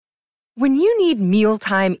When you need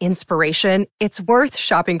mealtime inspiration, it's worth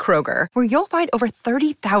shopping Kroger, where you'll find over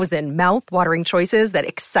 30,000 mouth-watering choices that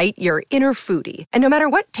excite your inner foodie. And no matter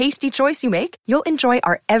what tasty choice you make, you'll enjoy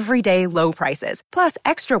our everyday low prices, plus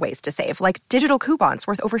extra ways to save, like digital coupons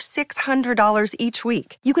worth over $600 each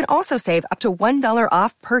week. You can also save up to $1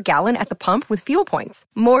 off per gallon at the pump with fuel points.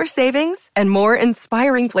 More savings and more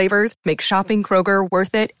inspiring flavors make shopping Kroger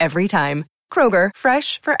worth it every time. Kroger,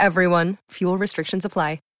 fresh for everyone. Fuel restrictions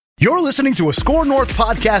apply. You're listening to a Score North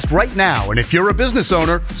podcast right now, and if you're a business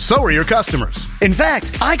owner, so are your customers. In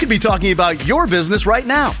fact, I could be talking about your business right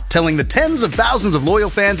now, telling the tens of thousands of loyal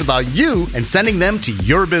fans about you and sending them to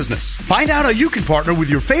your business. Find out how you can partner with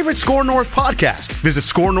your favorite Score North podcast. Visit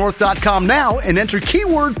scorenorth.com now and enter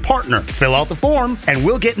keyword partner. Fill out the form, and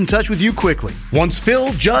we'll get in touch with you quickly. Once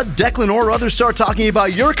Phil, Judd, Declan, or others start talking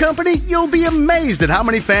about your company, you'll be amazed at how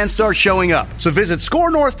many fans start showing up. So visit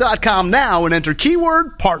scorenorth.com now and enter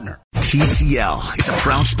keyword partner. TCL is a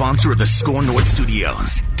proud sponsor of the Score North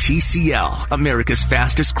Studios. TCL, America's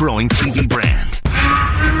fastest growing TV brand.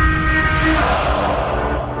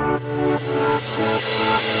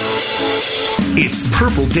 It's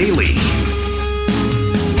Purple Daily.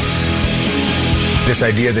 This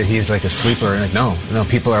idea that he's like a sleeper, like no,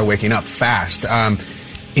 people are waking up fast.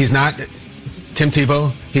 He's not Tim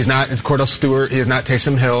Tebow. He's not Cordell Stewart. He is not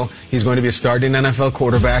Taysom Hill. He's going to be a starting NFL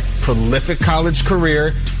quarterback, prolific college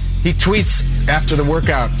career. He tweets after the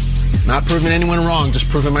workout, not proving anyone wrong, just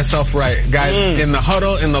proving myself right. Guys, in the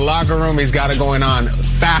huddle, in the locker room, he's got it going on.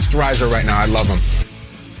 Fast riser right now. I love him.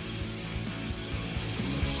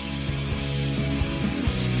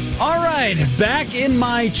 All right, back in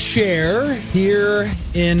my chair here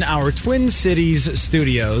in our Twin Cities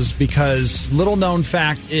studios, because little known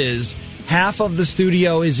fact is half of the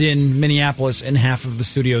studio is in Minneapolis and half of the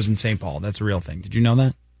studio is in St. Paul. That's a real thing. Did you know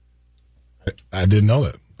that? I didn't know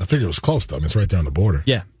that. I figured it was close, though. I mean, it's right down the border.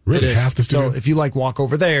 Yeah. Really? Half the studio? So if you walk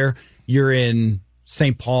over there, you're in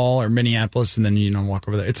St. Paul or Minneapolis, and then walk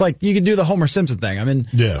over there. It's like you could do the Homer Simpson thing. I'm in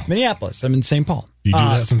Minneapolis. I'm in St. Paul. You do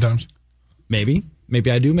that sometimes? Maybe. Maybe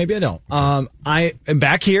I do. Maybe I don't. I am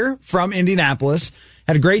back here from Indianapolis.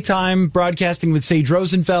 Had a great time broadcasting with Sage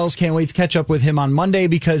Rosenfels. Can't wait to catch up with him on Monday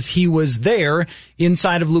because he was there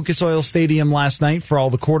inside of Lucas Oil Stadium last night for all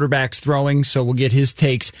the quarterbacks throwing, so we'll get his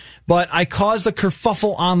takes. But I caused a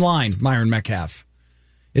kerfuffle online, Myron Metcalf.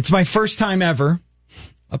 It's my first time ever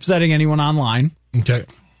upsetting anyone online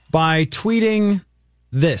by tweeting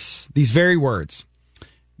these very words.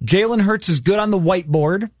 Jalen Hurts is good on the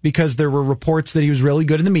whiteboard because there were reports that he was really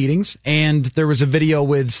good in the meetings, and there was a video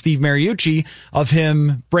with Steve Mariucci of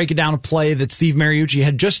him breaking down a play that Steve Mariucci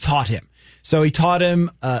had just taught him. So he taught him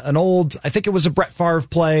an old, I think it was a Brett Favre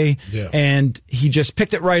play, and he just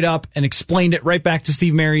picked it right up and explained it right back to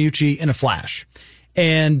Steve Mariucci in a flash.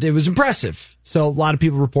 And it was impressive. So a lot of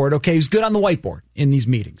people report, okay, he's good on the whiteboard in these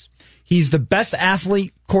meetings. He's the best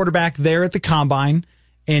athlete quarterback there at the Combine,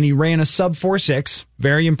 and he ran a sub 4.6.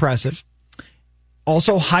 Very impressive.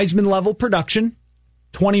 Also, Heisman-level production.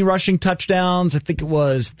 20 rushing touchdowns. I think it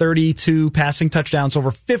was 32 passing touchdowns.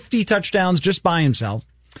 Over 50 touchdowns just by himself.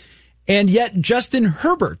 And yet, Justin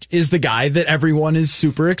Herbert is the guy that everyone is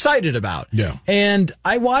super excited about. Yeah. And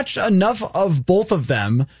I watched enough of both of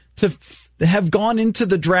them to have gone into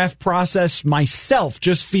the draft process myself,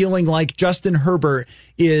 just feeling like Justin Herbert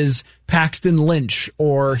is Paxton Lynch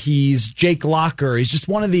or he's Jake Locker. He's just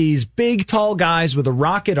one of these big, tall guys with a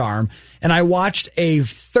rocket arm. And I watched a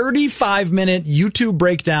 35-minute YouTube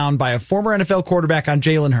breakdown by a former NFL quarterback on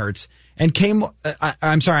Jalen Hurts and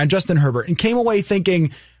on Justin Herbert, and came away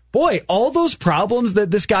thinking, boy, all those problems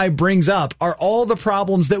that this guy brings up are all the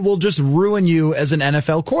problems that will just ruin you as an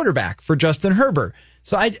NFL quarterback for Justin Herbert.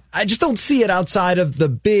 So I just don't see it outside of the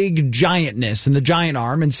big giantness and the giant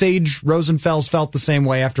arm. And Sage Rosenfels felt the same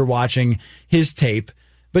way after watching his tape.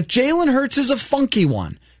 But Jalen Hurts is a funky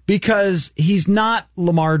one because he's not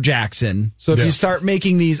Lamar Jackson. So if you start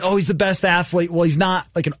making these, he's the best athlete. Well, he's not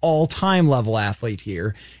like an all-time level athlete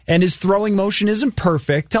here. And his throwing motion isn't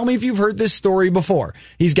perfect. Tell me if you've heard this story before.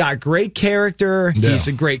 He's got great character. Yeah. He's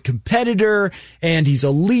a great competitor. And he's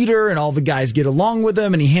a leader. And all the guys get along with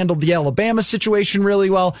him. And he handled the Alabama situation really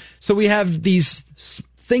well. So we have these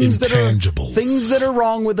things that are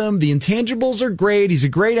wrong with him. The intangibles are great. He's a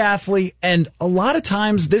great athlete. And a lot of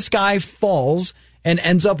times this guy falls and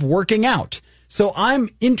ends up working out. So I'm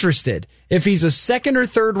interested. If he's a second or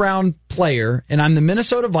third round player and I'm the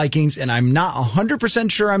Minnesota Vikings and I'm not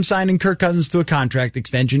 100% sure I'm signing Kirk Cousins to a contract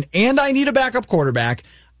extension and I need a backup quarterback,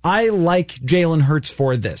 I like Jalen Hurts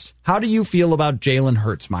for this. How do you feel about Jalen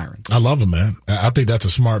Hurts, Myron? I love him, man. I think that's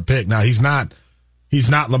a smart pick. Now, he's not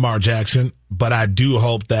Lamar Jackson, but I do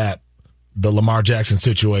hope that the Lamar Jackson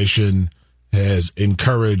situation has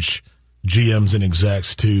encouraged GMs and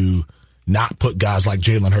execs to not put guys like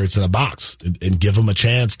Jalen Hurts in a box and give him a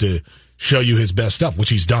chance to show you his best stuff, which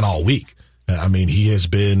he's done all week. I mean, he's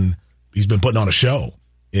been putting on a show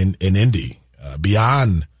in Indy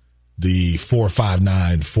beyond the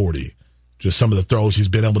 4.59 40. Just some of the throws he's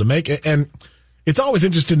been able to make. And it's always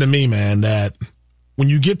interesting to me, man, that when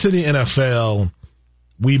you get to the NFL,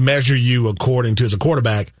 we measure you according to, as a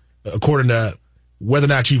quarterback, according to whether or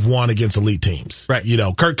not you've won against elite teams. Right. You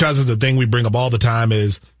know, Kirk Cousins, the thing we bring up all the time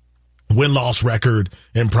is win-loss record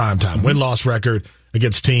in prime time, Mm-hmm. win-loss record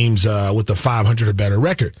against teams with the 500 or better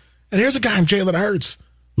record. And here's a guy in Jalen Hurts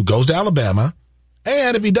who goes to Alabama,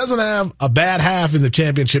 and if he doesn't have a bad half in the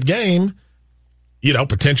championship game, you know,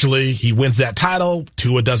 potentially he wins that title.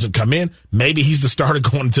 Tua doesn't come in. Maybe he's the starter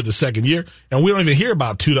going into the second year, and we don't even hear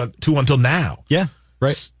about Tua until now. Yeah,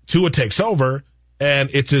 right. Tua takes over, and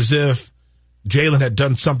it's as if Jalen had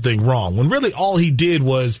done something wrong, when really all he did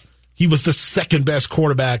was he was the second best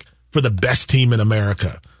quarterback for the best team in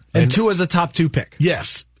America. And Tua's a top 2 pick.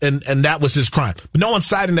 Yes, and that was his crime. But no one's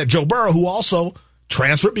citing that Joe Burrow, who also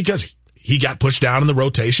transferred because he got pushed down in the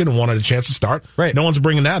rotation and wanted a chance to start. Right. No one's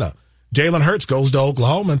bringing that up. Jalen Hurts goes to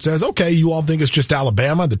Oklahoma and says, okay, you all think it's just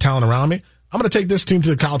Alabama, the talent around me. I'm going to take this team to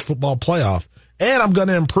the college football playoff, and I'm going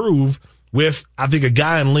to improve with, I think, a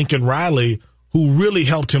guy in Lincoln Riley who really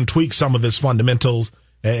helped him tweak some of his fundamentals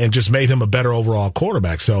and just made him a better overall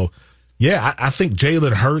quarterback. So, yeah, I think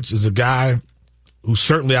Jalen Hurts is a guy who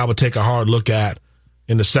certainly I would take a hard look at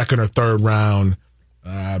in the second or third round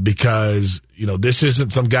because, you know, this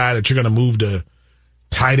isn't some guy that you're going to move to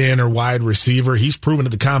tight end or wide receiver. He's proven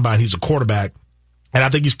at the combine he's a quarterback, and I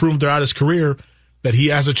think he's proven throughout his career that he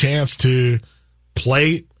has a chance to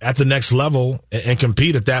play at the next level and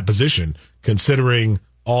compete at that position, considering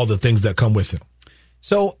all the things that come with him.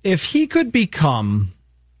 So if he could become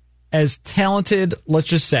as talented, let's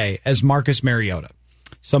just say, as Marcus Mariota,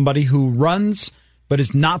 somebody who runs but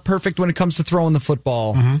is not perfect when it comes to throwing the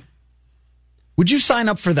football, would you sign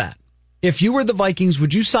up for that? If you were the Vikings,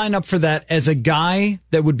 would you sign up for that as a guy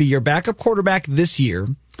that would be your backup quarterback this year,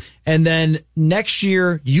 and then next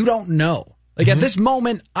year you don't know? Like at this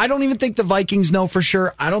moment, I don't even think the Vikings know for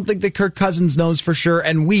sure. I don't think that Kirk Cousins knows for sure,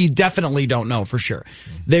 and we definitely don't know for sure.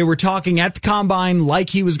 They were talking at the combine like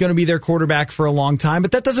he was going to be their quarterback for a long time,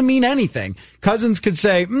 but that doesn't mean anything. Cousins could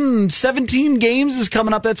say, 17 games is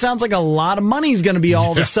coming up. That sounds like a lot of money is going to be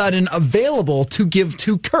all of a sudden available to give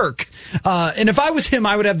to Kirk. And if I was him,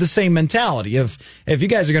 I would have the same mentality. If you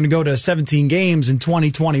guys are going to go to 17 games in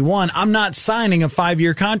 2021, I'm not signing a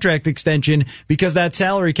 5-year contract extension because that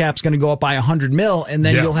salary cap's going to go up by $100 million, and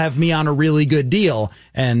then you'll have me on a really good deal,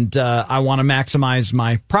 and I want to maximize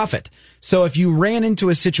my profit. So if you ran into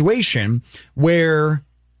a situation where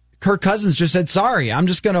Kirk Cousins just said, sorry, I'm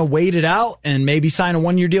just going to wait it out and maybe sign a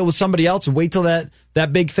 1-year deal with somebody else and wait till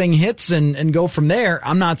that big thing hits and go from there,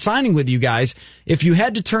 I'm not signing with you guys. If you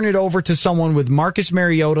had to turn it over to someone with Marcus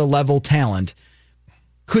Mariota level talent,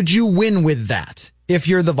 could you win with that? If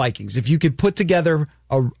you're the Vikings, if you could put together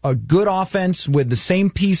a good offense with the same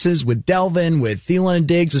pieces, with Delvin, with Thielen and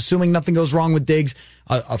Diggs, assuming nothing goes wrong with Diggs,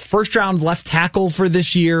 a first-round left tackle for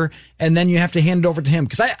this year, and then you have to hand it over to him.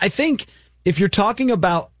 Because I think if you're talking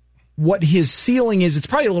about what his ceiling is, it's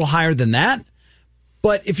probably a little higher than that.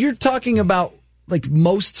 But if you're talking about like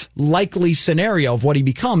most likely scenario of what he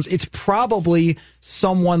becomes, it's probably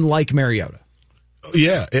someone like Mariota.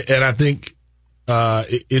 Yeah, and I think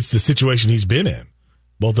it's the situation he's been in,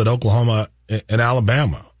 both at Oklahoma and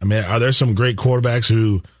Alabama. I mean, are there some great quarterbacks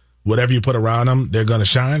who, whatever you put around them, they're going to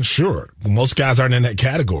shine? Sure. Most guys aren't in that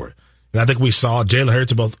category. And I think we saw Jalen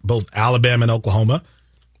Hurts at both Alabama and Oklahoma.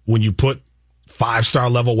 When you put 5-star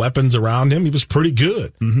level weapons around him, he was pretty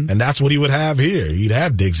good. And that's what he would have here. He'd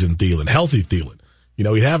have Diggs and Thielen, healthy Thielen. You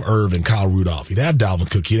know, he'd have Irvin, Kyle Rudolph. He'd have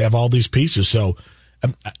Dalvin Cook. He'd have all these pieces. So,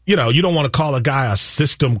 you know, you don't want to call a guy a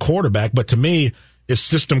system quarterback, but to me, if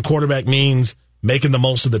system quarterback means making the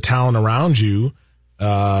most of the talent around you,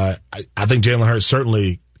 I think Jalen Hurts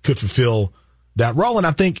certainly could fulfill that role. And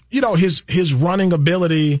I think, you know, his running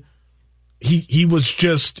ability, he was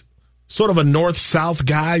just sort of a north-south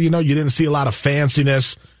guy. You know, you didn't see a lot of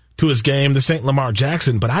fanciness to his game. This ain't Lamar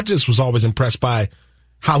Jackson, but I just was always impressed by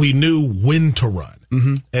how he knew when to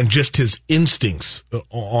run and just his instincts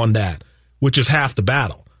on that, which is half the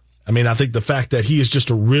battle. I mean, I think the fact that he is just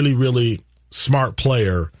a really, really smart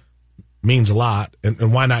player means a lot,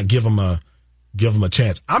 and why not give him a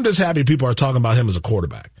chance? I'm just happy people are talking about him as a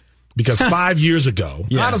quarterback, because 5 years ago,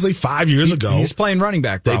 honestly, 5 years ago, he's playing running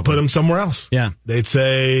back. They put him somewhere else. Yeah, they'd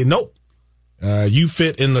say, nope, you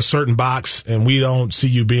fit in the certain box, and we don't see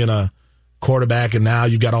you being a quarterback, and now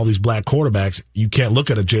you got all these black quarterbacks. You can't look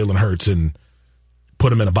at a Jalen Hurts and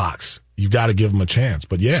put him in a box. You've got to give him a chance.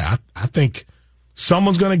 But yeah, I think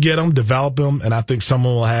someone's going to get him, develop him, and I think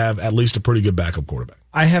someone will have at least a pretty good backup quarterback.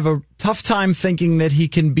 I have a tough time thinking that he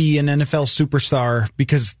can be an NFL superstar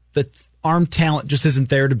because the arm talent just isn't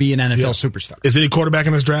there to be an NFL superstar. Is any quarterback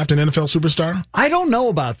in this draft an NFL superstar? I don't know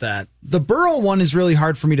about that. The Burrow one is really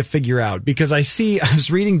hard for me to figure out because I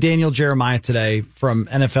was reading Daniel Jeremiah today from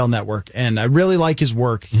NFL Network, and I really like his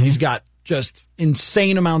work. Mm-hmm. He's got just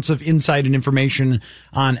insane amounts of insight and information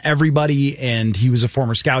on everybody, and he was a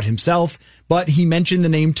former scout himself, but he mentioned the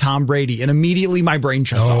name Tom Brady, and immediately my brain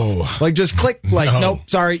shuts off. Like, just click, nope,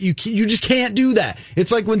 sorry, you just can't do that.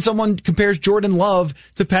 It's like when someone compares Jordan Love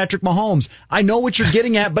to Patrick Mahomes. I know what you're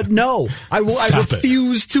getting at, but no, I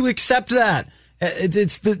refuse to accept that.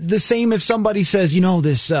 It's the same if somebody says,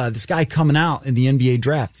 this guy coming out in the NBA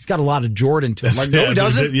draft, he's got a lot of Jordan to him. Like, no, he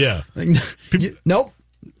doesn't. Yeah. Nope.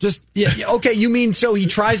 Just okay. You mean so he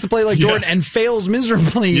tries to play like Jordan and fails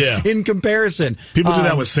miserably in comparison? People do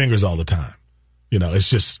that with singers all the time. It's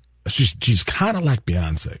just she's kind of like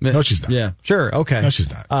Beyonce. No, she's not. Yeah, sure, okay. No, she's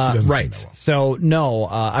not. She doesn't sing that well. So no,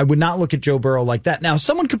 I would not look at Joe Burrow like that. Now,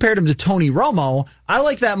 someone compared him to Tony Romo. I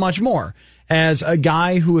like that much more. As a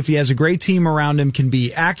guy who, if he has a great team around him, can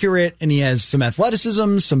be accurate, and he has some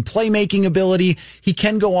athleticism, some playmaking ability. He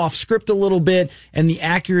can go off script a little bit, and the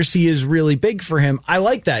accuracy is really big for him. I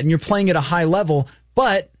like that, and you're playing at a high level,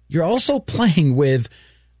 but you're also playing with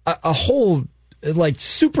a whole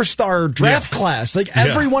superstar draft class.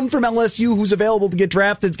 Everyone from LSU who's available to get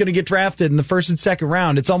drafted is going to get drafted in the first and second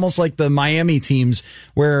round. It's almost like the Miami teams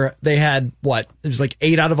where they had it was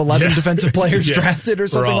 8 out of 11 defensive players drafted or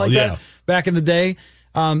something that back in the day.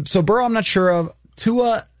 So Burrow, I'm not sure of.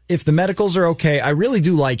 Tua, if the medicals are okay, I really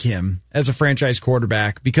do like him as a franchise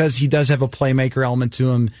quarterback because he does have a playmaker element to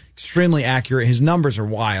him. Extremely accurate. His numbers are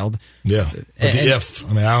wild. Yeah. But I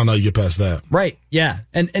don't know you get past that. Right. Yeah.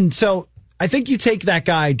 And so I think you take that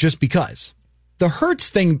guy just because. The Hurts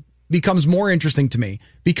thing becomes more interesting to me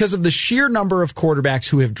because of the sheer number of quarterbacks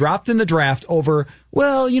who have dropped in the draft over,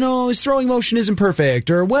 his throwing motion isn't perfect,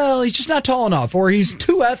 or, he's just not tall enough, or he's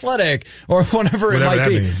too athletic, or whatever it might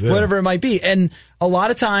be. Means, whatever it might be. And a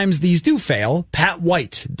lot of times these do fail. Pat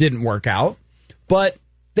White didn't work out, but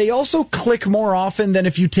they also click more often than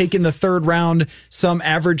if you take in the third round some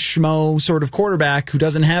average schmo sort of quarterback who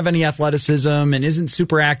doesn't have any athleticism and isn't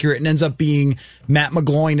super accurate and ends up being Matt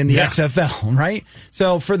McGloin in the XFL, right?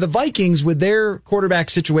 So for the Vikings, with their quarterback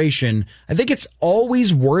situation, I think it's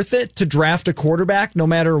always worth it to draft a quarterback no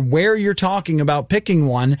matter where you're talking about picking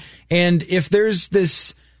one. And if there's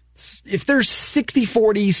 60-40,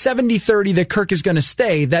 70-30 that Kirk is going to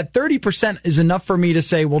stay, that 30% is enough for me to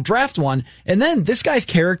say, well, draft one. And then this guy's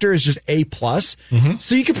character is just A+. Mm-hmm.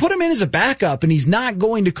 So you can put him in as a backup, and he's not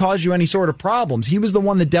going to cause you any sort of problems. He was the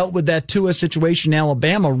one that dealt with that Tua situation in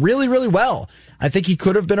Alabama really, really well. I think he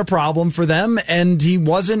could have been a problem for them, and he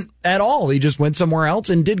wasn't at all. He just went somewhere else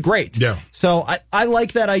and did great. Yeah. So I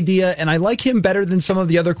like that idea, and I like him better than some of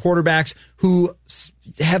the other quarterbacks who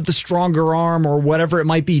have the stronger arm or whatever it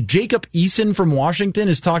might be. Jacob Eason from Washington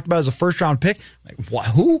is talked about as a first-round pick. What?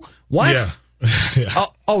 Who? What? Yeah.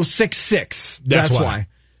 6'6". That's why.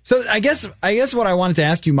 So I guess what I wanted to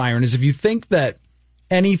ask you, Myron, is if you think that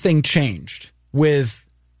anything changed with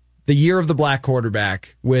the year of the black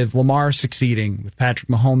quarterback, with Lamar succeeding, with Patrick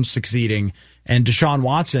Mahomes succeeding, and Deshaun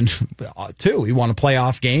Watson, too. He won a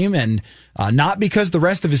playoff game, and not because the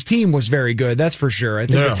rest of his team was very good, that's for sure. I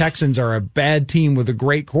think the Texans are a bad team with a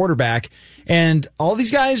great quarterback, and all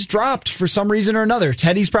these guys dropped for some reason or another.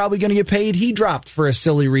 Teddy's probably going to get paid. He dropped for a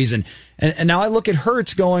silly reason. And now I look at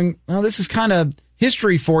Hurts going, well, this is kind of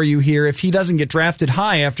history for you here if he doesn't get drafted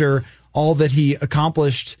high after all that he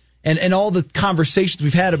accomplished. And all the conversations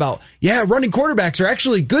we've had about, running quarterbacks are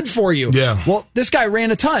actually good for you. Yeah. Well, this guy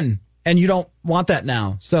ran a ton, and you don't want that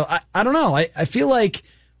now. So I don't know. I feel like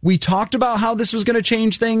we talked about how this was going to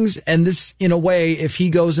change things, and this, in a way, if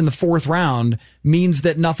he goes in the fourth round, means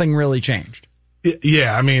that nothing really changed.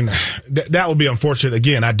 Yeah, I mean, that would be unfortunate.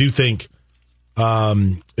 Again, I do think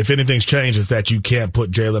if anything's changed, is that you can't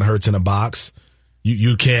put Jalen Hurts in a box.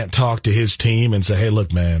 You can't talk to his team and say, hey,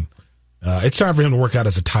 look, man, it's time for him to work out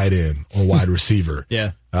as a tight end or wide receiver.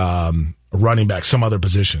 A running back, some other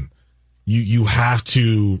position. You have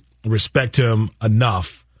to respect him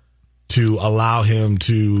enough to allow him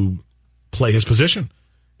to play his position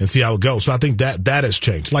and see how it goes. So I think that has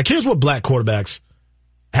changed. Like, here's what black quarterbacks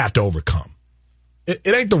have to overcome. It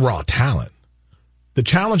ain't the raw talent. The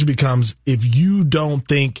challenge becomes if you don't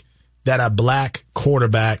think that a black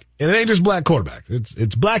quarterback, and it ain't just black quarterback,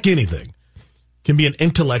 it's black anything, can be an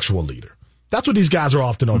intellectual leader. That's what these guys are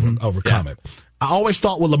often overcoming. Yeah. I always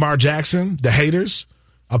thought with Lamar Jackson, the haters,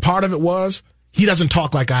 a part of it was he doesn't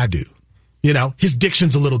talk like I do. You know, his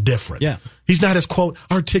diction's a little different. Yeah. He's not as, quote,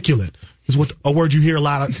 articulate, is what a word you hear a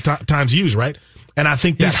lot of times used, right? And I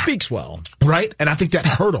think that he speaks well. Right? And I think that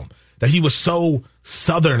hurt him, that he was so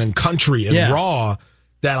Southern and country and raw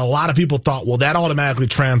that a lot of people thought, well, that automatically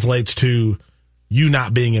translates to you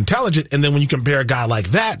not being intelligent. And then when you compare a guy like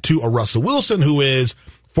that to a Russell Wilson, who is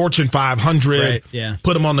Fortune 500,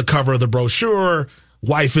 put him on the cover of the brochure,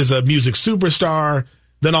 wife is a music superstar,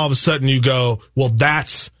 then all of a sudden you go, well,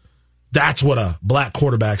 that's what a black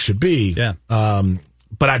quarterback should be. Yeah.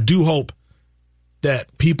 But I do hope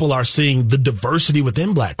that people are seeing the diversity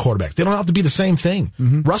within black quarterbacks. They don't have to be the same thing.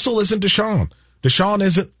 Mm-hmm. Russell isn't Deshaun. Deshaun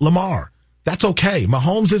isn't Lamar. That's okay.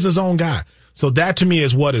 Mahomes is his own guy. So that to me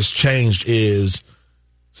is what has changed, is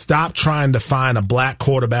stop trying to find a black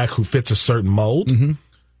quarterback who fits a certain mold. Mm-hmm.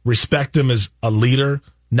 Respect them as a leader,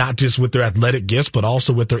 not just with their athletic gifts, but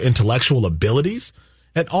also with their intellectual abilities.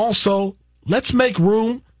 And also, let's make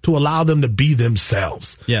room to allow them to be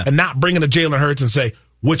themselves. Yeah. And not bring in a Jalen Hurts and say,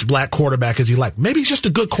 which black quarterback is he like? Maybe he's just a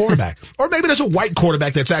good quarterback. Or maybe there's a white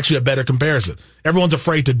quarterback that's actually a better comparison. Everyone's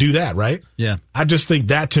afraid to do that, right? Yeah. I just think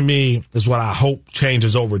that, to me, is what I hope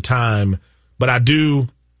changes over time. But I do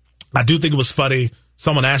think it was funny.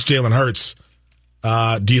 Someone asked Jalen Hurts,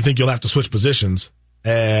 do you think you'll have to switch positions?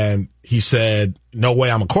 And he said, no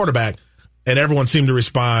way, I'm a quarterback. And everyone seemed to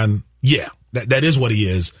respond, yeah, that is what he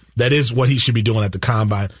is. That is what he should be doing at the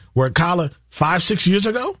combine. Where at college 5-6 years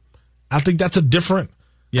ago, I think that's a different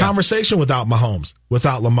conversation without Mahomes,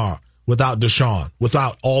 without Lamar, without Deshaun,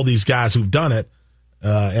 without all these guys who've done it.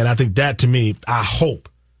 And I think that, to me, I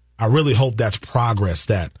really hope that's progress,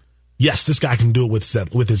 that, yes, this guy can do it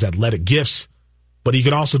with his athletic gifts, but he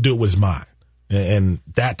can also do it with his mind. And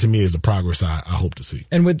that, to me, is the progress I hope to see.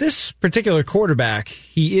 And with this particular quarterback,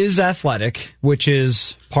 he is athletic, which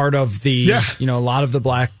is part of the, a lot of the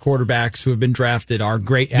black quarterbacks who have been drafted are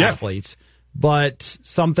great athletes. But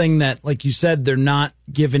something that, like you said, they're not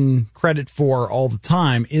given credit for all the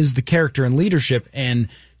time is the character and leadership. And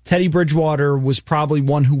Teddy Bridgewater was probably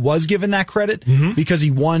one who was given that credit because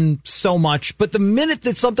he won so much. But the minute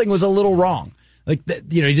that something was a little wrong, like, he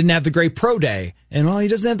didn't have the great pro day, and he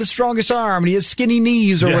doesn't have the strongest arm, and he has skinny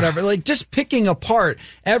knees or whatever. Like, just picking apart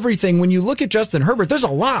everything. When you look at Justin Herbert, there's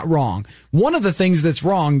a lot wrong. One of the things that's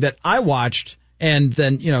wrong that I watched and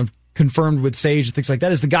then, confirmed with Sage and things like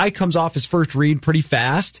that is the guy comes off his first read pretty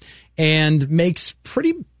fast and makes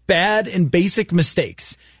pretty bad and basic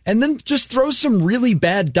mistakes, and then just throws some really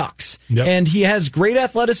bad ducks. Yep. And he has great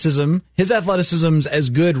athleticism. His athleticism's as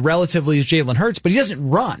good relatively as Jalen Hurts, but he doesn't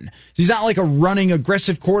run. So he's not like a running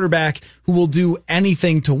aggressive quarterback who will do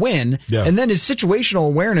anything to win. Yeah. And then his situational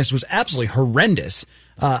awareness was absolutely horrendous.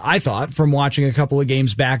 I thought, from watching a couple of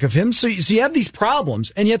games back of him. So you have these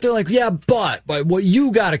problems, and yet they're like, but what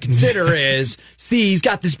you got to consider is, he's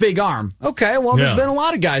got this big arm. Okay, well, there's been a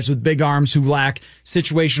lot of guys with big arms who lack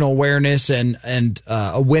situational awareness and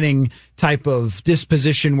a winning type of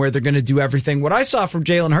disposition where they're going to do everything. What I saw from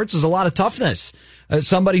Jalen Hurts is a lot of toughness.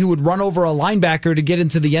 Somebody who would run over a linebacker to get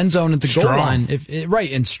into the end zone at the goal line.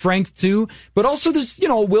 And strength too. But also there's,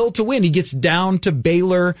 a will to win. He gets down to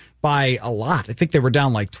Baylor by a lot. I think they were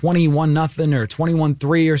down like 21-0 or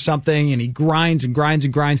 21-3 or something, and he grinds and grinds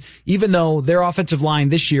and grinds, even though their offensive line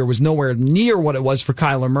this year was nowhere near what it was for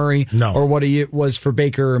Kyler Murray or what it was for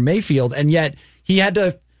Baker Mayfield. And yet he had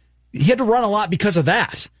to run a lot because of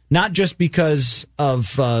that. Not just because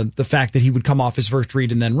of the fact that he would come off his first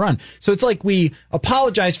read and then run. So it's like we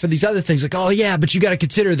apologize for these other things, like, but you got to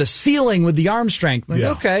consider the ceiling with the arm strength. Like,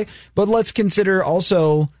 okay, but let's consider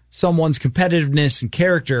also someone's competitiveness and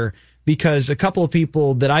character, because a couple of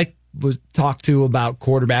people that I was talked to about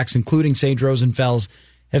quarterbacks, including Sage Rosenfels,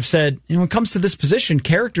 have said, when it comes to this position,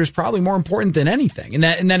 character is probably more important than anything. And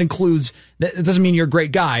that includes, that doesn't mean you're a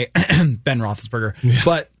great guy, Ben Roethlisberger,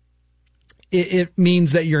 but it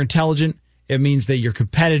means that you're intelligent. It means that you're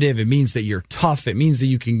competitive. It means that you're tough. It means that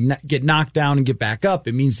you can get knocked down and get back up.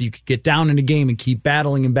 It means that you can get down in a game and keep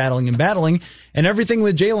battling and battling and battling. And everything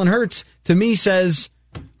with Jalen Hurts, to me, says,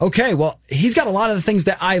 okay, well, he's got a lot of the things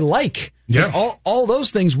that I like. Yeah. Like all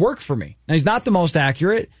those things work for me. Now, he's not the most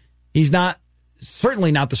accurate. He's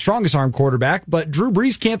certainly not the strongest arm quarterback, but Drew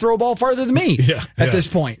Brees can't throw a ball farther than me at this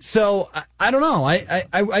point. So I don't know.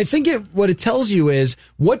 I think what it tells you is,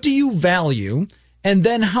 what do you value, and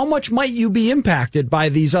then how much might you be impacted by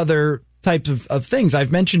these other types of things.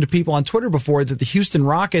 I've mentioned to people on Twitter before that the Houston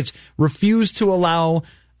Rockets refuse to allow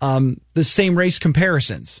the same race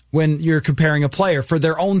comparisons when you're comparing a player for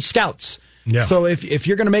their own scouts. Yeah. So if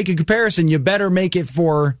you're going to make a comparison, you better make it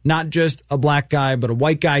for not just a black guy, but a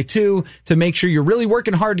white guy too, to make sure you're really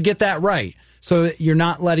working hard to get that right. So you're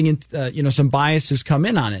not letting in, some biases come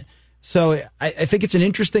in on it. So I think it's an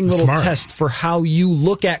interesting little test for how you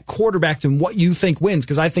look at quarterbacks and what you think wins,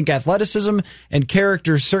 because I think athleticism and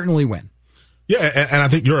character certainly win. Yeah, and I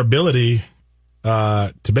think your ability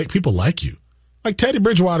to make people like you. Like Teddy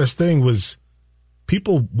Bridgewater's thing was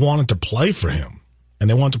people wanted to play for him, and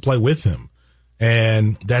they wanted to play with him.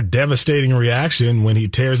 And that devastating reaction when he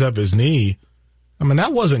tears up his knee, I mean,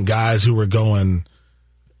 that wasn't guys who were going,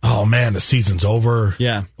 oh, man, the season's over.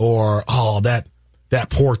 Yeah. Or, oh, that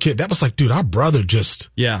poor kid. That was like, dude, our brother just.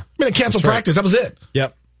 Yeah. I mean, it canceled practice. That was it.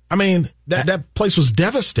 Yep. I mean, that place was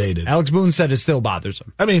devastated. Alex Boone said it still bothers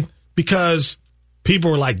him. I mean, because people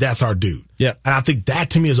were like, that's our dude. Yeah. And I think that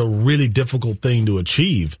to me is a really difficult thing to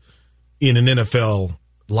achieve in an NFL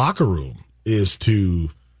locker room, is to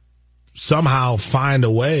somehow find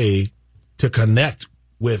a way to connect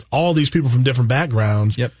with all these people from different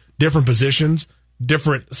backgrounds, different positions,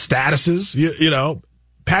 different statuses. You know,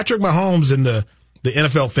 Patrick Mahomes in the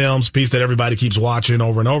NFL Films piece that everybody keeps watching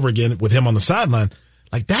over and over again with him on the sideline,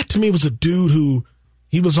 like that to me was a dude who,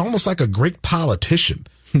 he was almost like a great politician.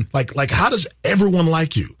 Like how does everyone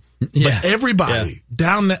like you? Yeah. But everybody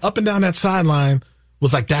up and down that sideline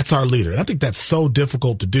was like, that's our leader. And I think that's so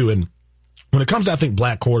difficult to do. And when it comes to, I think,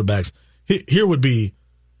 black quarterbacks, here would be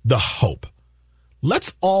the hope.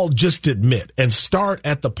 Let's all just admit and start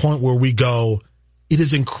at the point where we go, it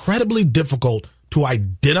is incredibly difficult to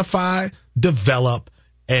identify, develop,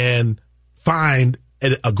 and find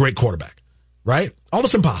a great quarterback, right?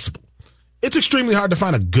 Almost impossible. It's extremely hard to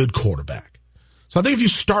find a good quarterback. So I think if you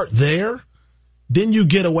start there, then you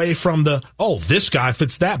get away from this guy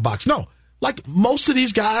fits that box. No, like most of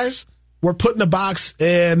these guys were put in a box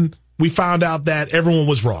and we found out that everyone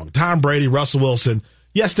was wrong. Tom Brady, Russell Wilson.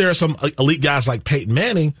 Yes, there are some elite guys like Peyton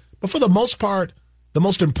Manning, but for the most part, the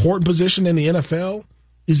most important position in the NFL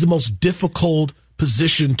is the most difficult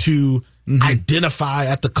position to identify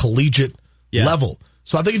at the collegiate level.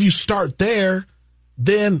 So I think if you start there,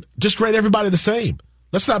 then just grade everybody the same.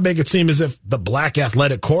 Let's not make it seem as if the black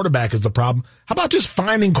athletic quarterback is the problem. How about just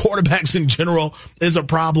finding quarterbacks in general is a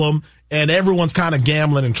problem, and everyone's kind of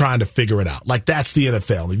gambling and trying to figure it out? Like, that's the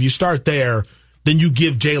NFL. If you start there, then you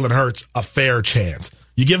give Jalen Hurts a fair chance.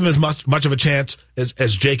 You give him as much of a chance as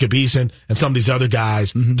Jacob Eason and some of these other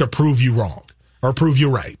guys to prove you wrong or prove you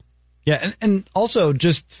right. Yeah, and also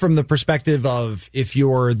just from the perspective of if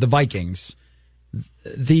you're the Vikings,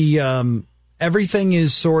 the everything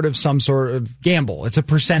is sort of some sort of gamble. It's a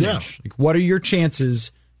percentage. Like, what are your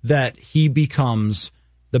chances that he becomes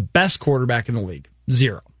the best quarterback in the league?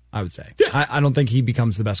 0, I would say. Yeah. I don't think he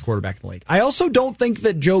becomes the best quarterback in the league. I also don't think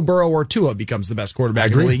that Joe Burrow or Tua becomes the best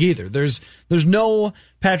quarterback in the league either. There's no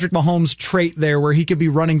Patrick Mahomes trait there where he could be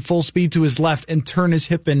running full speed to his left and turn his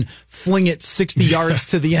hip and fling it 60 yards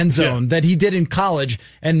to the end zone that he did in college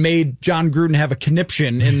and made John Gruden have a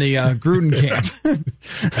conniption in the Gruden camp.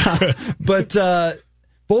 But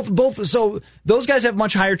both. So those guys have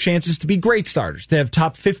much higher chances to be great starters. They have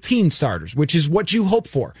top 15 starters, which is what you hope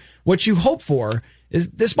for. What you hope for is,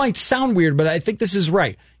 this might sound weird, but I think this is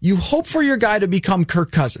right. You hope for your guy to become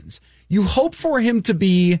Kirk Cousins. You hope for him to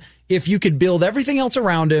be, if you could build everything else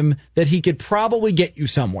around him, that he could probably get you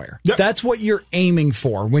somewhere. Yep. That's what you're aiming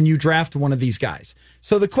for when you draft one of these guys.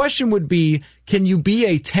 So the question would be, can you be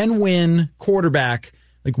a 10-win quarterback?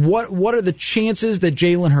 Like, what are the chances that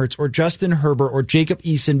Jalen Hurts or Justin Herbert or Jacob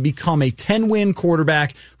Eason become a 10-win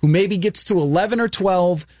quarterback who maybe gets to 11 or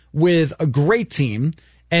 12 with a great team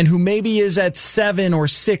and who maybe is at 7 or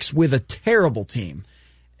 6 with a terrible team?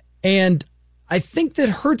 And I think that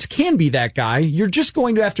Hurts can be that guy. You're just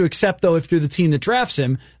going to have to accept, though, if you're the team that drafts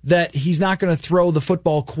him, that he's not going to throw the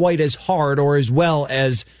football quite as hard or as well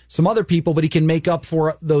as some other people, but he can make up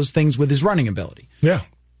for those things with his running ability. Yeah.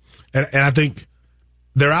 And I think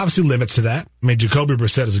there are obviously limits to that. I mean, Jacoby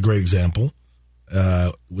Brissett is a great example.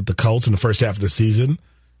 With the Colts in the first half of the season,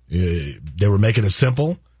 they were making it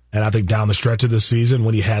simple. And I think down the stretch of the season,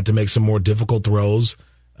 when he had to make some more difficult throws,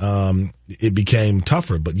 it became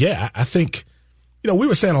tougher. But yeah, I think, we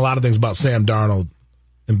were saying a lot of things about Sam Darnold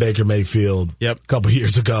and Baker Mayfield a couple of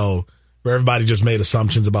years ago, where everybody just made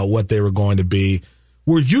assumptions about what they were going to be.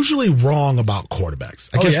 We're usually wrong about quarterbacks.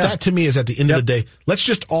 I guess that to me is, at the end of the day, let's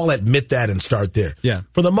just all admit that and start there. Yeah.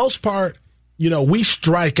 For the most part, we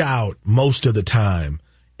strike out most of the time.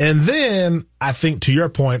 And then I think, to your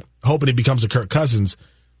point, hoping he becomes a Kirk Cousins,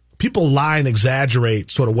 people lie and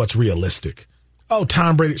exaggerate sort of what's realistic. Oh,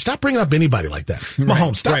 Tom Brady, stop bringing up anybody like that.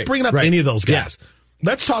 Mahomes, stop bringing up any of those guys. Yeah.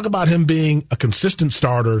 Let's talk about him being a consistent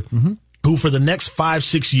starter who for the next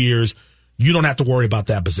 5-6 years, you don't have to worry about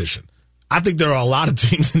that position. I think there are a lot of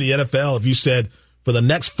teams in the NFL, if you said for the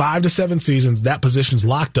next 5 to 7 seasons, that position's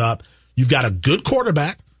locked up. You've got a good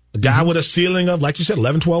quarterback, a guy with a ceiling of, like you said,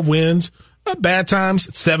 11, 12 wins, bad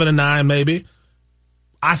times, 7 and 9 maybe.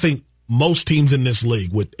 I think most teams in this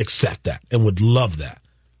league would accept that and would love that.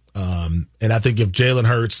 And I think if Jalen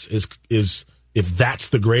Hurts is if that's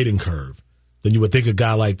the grading curve, then you would think a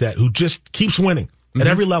guy like that who just keeps winning at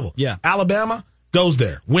every level. Yeah. Alabama goes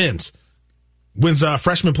there, wins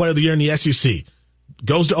Freshman Player of the Year in the SEC,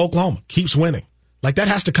 goes to Oklahoma, keeps winning. Like that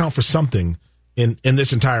has to count for something in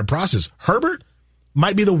this entire process. Herbert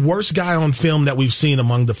might be the worst guy on film that we've seen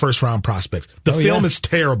among the first round prospects. The film is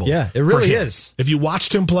terrible. Yeah, it really is. If you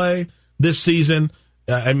watched him play this season,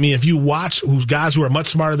 if you watch guys who are much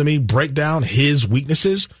smarter than me break down his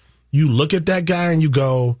weaknesses, you look at that guy and you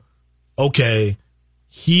go, okay,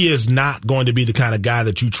 he is not going to be the kind of guy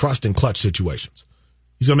that you trust in clutch situations.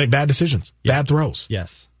 He's going to make bad decisions, bad throws.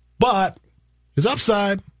 Yes. But his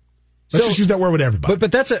upside, let's just use that word with everybody.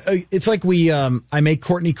 But that's it's like I make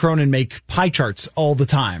Courtney Cronin make pie charts all the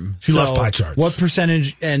time. She loves pie charts. What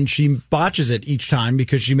percentage, and she botches it each time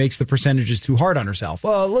because she makes the percentages too hard on herself.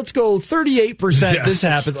 Let's go 38%. Yes. This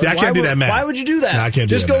happens. See, I can't do that math. Why would you do that? No, I can't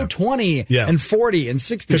do just that go math. 20 and 40 and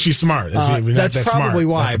 60. Because she's smart. That's probably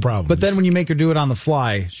why. That's the problem. But then when you make her do it on the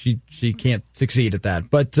fly, she can't succeed at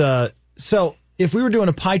that. But so if we were doing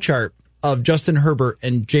a pie chart of Justin Herbert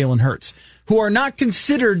and Jalen Hurts, who are not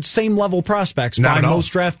considered same level prospects by most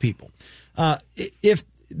draft people. If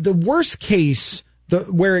the worst case,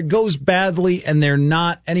 where it goes badly and they're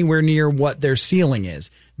not anywhere near what their ceiling is,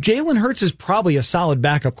 Jalen Hurts is probably a solid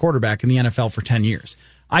backup quarterback in the NFL for 10 years.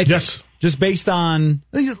 I think, just based on,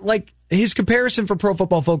 like, his comparison for Pro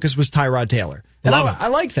Football Focus was Tyrod Taylor. And I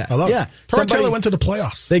like that. I love it. Tyrod Taylor went to the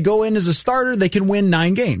playoffs. They go in as a starter. They can win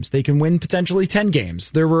 9 games. They can win potentially 10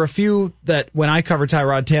 games. There were a few that when I covered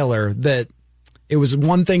Tyrod Taylor that it was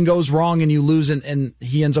one thing goes wrong and you lose and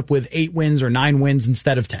he ends up with 8 wins or 9 wins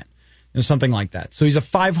instead of 10. Something like that. So he's a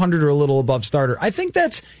 500 or a little above starter. I think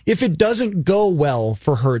that's, if it doesn't go well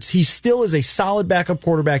for Hurts, he still is a solid backup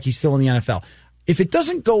quarterback. He's still in the NFL. If it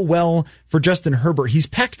doesn't go well for Justin Herbert, he's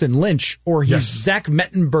Paxton Lynch or he's Zach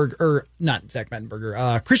Mettenberger, or not Zach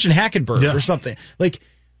Mettenberger, Christian Hackenberg or something. Like,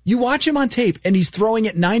 you watch him on tape and he's throwing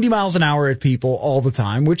it 90 miles an hour at people all the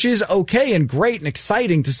time, which is okay and great and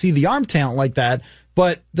exciting to see the arm talent like that.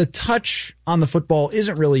 But the touch on the football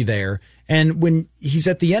isn't really there. And when he's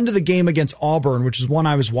at the end of the game against Auburn, which is one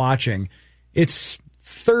I was watching, it's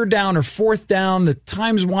 3rd down or 4th down, the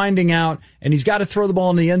time's winding out, and he's got to throw the ball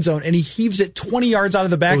in the end zone, and he heaves it 20 yards out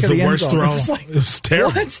of the back of the end zone. It was the worst throw. It was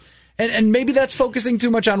terrible. What? And maybe that's focusing too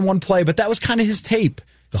much on one play, but that was kind of his tape.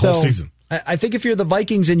 The whole season. I think if you're the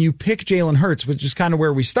Vikings and you pick Jalen Hurts, which is kind of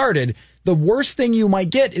where we started, the worst thing you might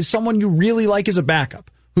get is someone you really like as a backup,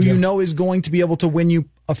 who you know is going to be able to win you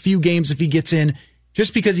a few games if he gets in,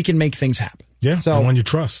 just because he can make things happen. Yeah, so the one you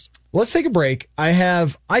trust. Let's take a break. I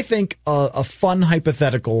have, I think, a fun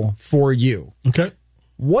hypothetical for you. Okay.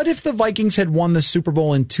 What if the Vikings had won the Super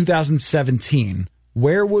Bowl in 2017?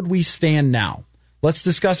 Where would we stand now? Let's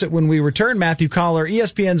discuss it when we return. Matthew Collar,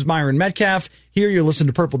 ESPN's Myron Metcalf. Here you're listening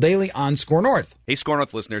to Purple Daily on Score North. Hey, Score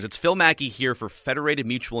North listeners. It's Phil Mackey here for Federated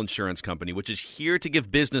Mutual Insurance Company, which is here to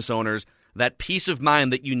give business owners that peace of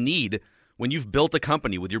mind that you need when you've built a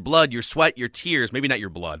company with your blood, your sweat, your tears, maybe not your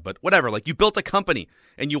blood, but whatever. Like, you built a company,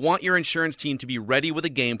 and you want your insurance team to be ready with a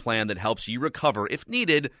game plan that helps you recover, if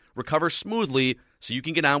needed, recover smoothly so you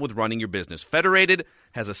can get on with running your business. Federated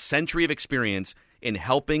has a century of experience in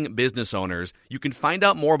helping business owners. You can find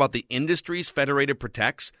out more about the industries Federated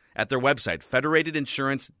protects at their website,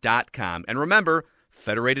 federatedinsurance.com. And remember,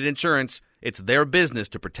 Federated Insurance, it's their business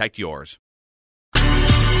to protect yours.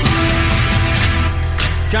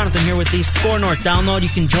 Jonathan here with the Score North download. You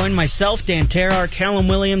can join myself, Dan Terrar, Callum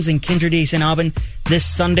Williams, and Kindred D. St. Aubin this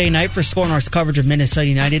Sunday night for Score North's coverage of Minnesota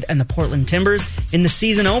United and the Portland Timbers in the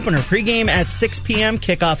season opener. Pregame at 6 p.m.,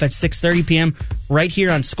 kickoff at 6:30 p.m. right here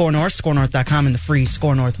on Score North, scorenorth.com, and the free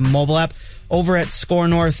Score North mobile app. Over at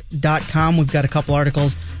scorenorth.com, we've got a couple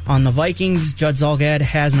articles on the Vikings. Judd Zulgad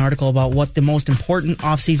has an article about what the most important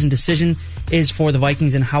offseason decision is for the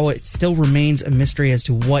Vikings and how it still remains a mystery as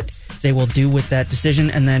to what they will do with that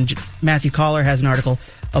decision. And then Matthew Collar has an article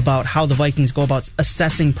about how the Vikings go about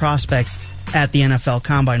assessing prospects at the NFL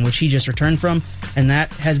Combine, which he just returned from. And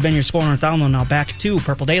that has been your Score North download. Now back to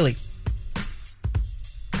Purple Daily.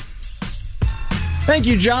 Thank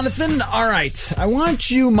you, Jonathan. All right. I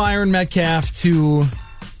want you, Myron Metcalf, to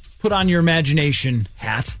put on your imagination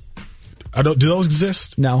hat. Do those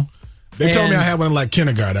exist? No. They told me I had one in like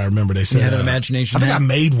kindergarten. I remember they said. You had an imagination I think hat? I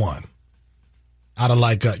made one. out of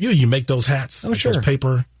like, you make those hats. Oh, like sure. Those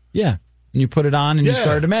paper. Yeah. And you put it on and you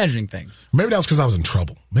started imagining things. Maybe that was because I was in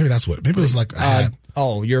trouble. Maybe that's what. Maybe it was like I had.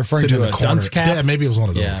 You're referring to a dunce cap? Yeah, maybe it was one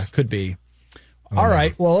of those. Yeah, could be. All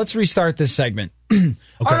right, well, let's restart this segment. Okay.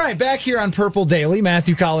 All right, back here on Purple Daily,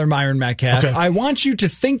 Matthew Collar, Myron Metcalf. Okay. I want you to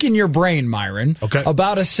think in your brain, Myron,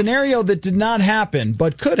 about a scenario that did not happen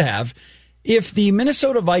but could have if the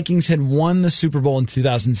Minnesota Vikings had won the Super Bowl in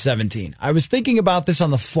 2017. I was thinking about this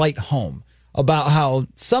on the flight home, about how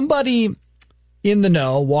somebody in the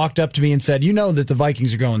know walked up to me and said, you know that the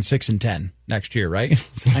Vikings are going 6-10 next year, right?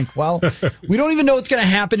 It's like, well, we don't even know what's going to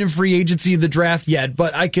happen in free agency of the draft yet,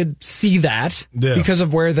 but I could see that because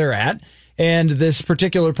of where they're at. And this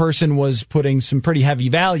particular person was putting some pretty heavy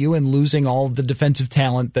value in losing all of the defensive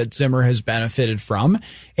talent that Zimmer has benefited from.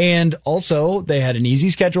 And also, they had an easy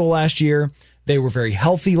schedule last year. They were very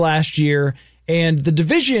healthy last year. And the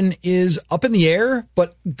division is up in the air,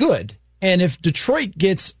 but good. And if Detroit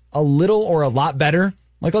gets a little or a lot better,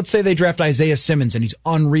 like let's say they draft Isaiah Simmons and he's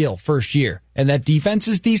unreal first year, and that defense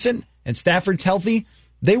is decent and Stafford's healthy,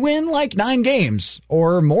 they win like 9 games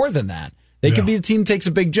or more than that. They could be the team that takes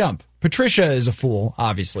a big jump. Patricia is a fool,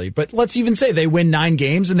 obviously, but let's even say they win 9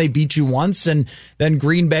 games and they beat you once, and then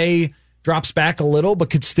Green Bay drops back a little but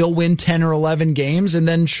could still win 10 or 11 games, and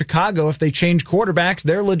then Chicago, if they change quarterbacks,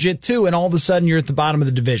 they're legit too, and all of a sudden you're at the bottom of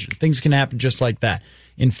the division. Things can happen just like that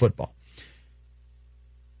in football.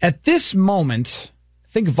 At this moment, I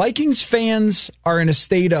think Vikings fans are in a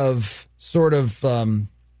state of sort of,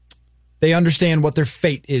 they understand what their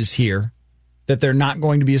fate is here, that they're not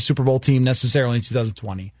going to be a Super Bowl team necessarily in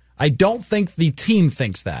 2020. I don't think the team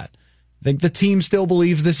thinks that. I think the team still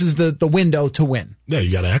believes this is the window to win. Yeah,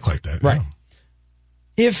 you got to act like that. Right.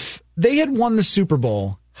 Yeah. If they had won the Super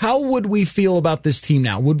Bowl, how would we feel about this team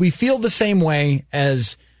now? Would we feel the same way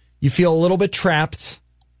as you feel a little bit trapped?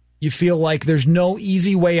 You feel like there's no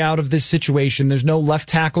easy way out of this situation. There's no left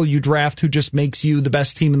tackle you draft who just makes you the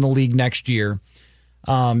best team in the league next year.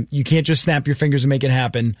 You can't just snap your fingers and make it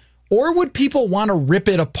happen. Or would people want to rip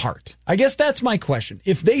it apart? I guess that's my question.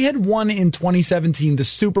 If they had won in 2017 the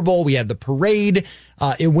Super Bowl, we had the parade.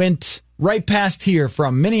 It went right past here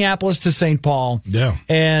from Minneapolis to St. Paul. Yeah.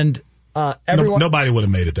 And everyone... Nobody would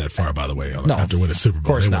have made it that far, by the way, after winning the Super Bowl. Of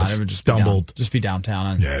course not. It would just stumbled. Be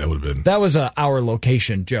downtown. Yeah, that would have been... That was our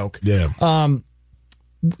location joke. Yeah.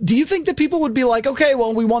 Do you think that people would be like, okay,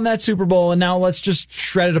 well, we won that Super Bowl, and now let's just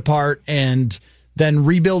shred it apart and then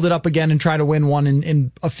rebuild it up again and try to win one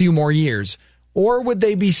in a few more years? Or would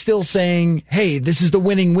they be still saying, hey, this is the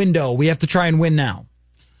winning window, we have to try and win now?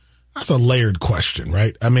 That's a layered question,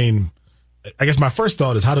 right? I mean, I guess my first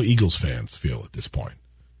thought is, how do Eagles fans feel at this point?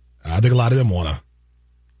 I think a lot of them want to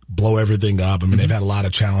blow everything up. I mean, they've had a lot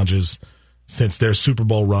of challenges since their Super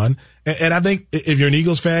Bowl run. And I think if you're an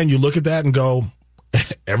Eagles fan, you look at that and go,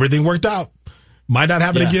 everything worked out. Might not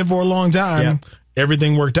happen again for a long time. Yeah.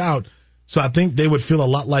 Everything worked out. So I think they would feel a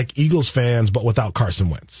lot like Eagles fans, but without Carson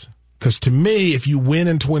Wentz. Because to me, if you win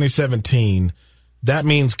in 2017, that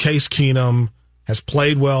means Case Keenum has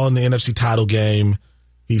played well in the NFC title game.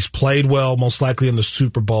 He's played well, most likely in the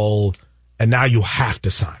Super Bowl. And now you have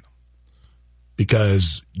to sign him.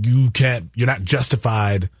 Because you're not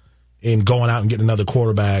justified in going out and getting another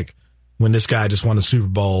quarterback when this guy just won the Super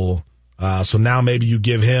Bowl. So now maybe you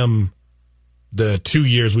give him the 2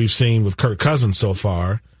 years we've seen with Kirk Cousins so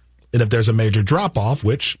far. And if there's a major drop-off,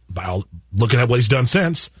 which, by looking at what he's done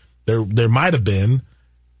since, there might have been,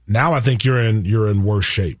 now I think you're in worse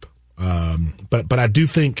shape. But I do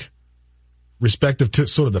think, respective to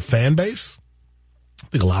sort of the fan base, I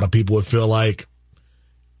think a lot of people would feel like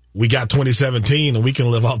we got 2017 and we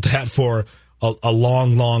can live off that for a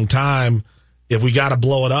long, long time. If we got to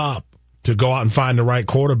blow it up to go out and find the right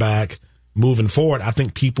quarterback moving forward, I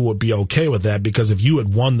think people would be okay with that, because if you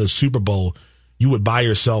had won the Super Bowl, you would buy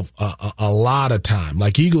yourself a lot of time.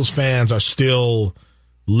 Like, Eagles fans are still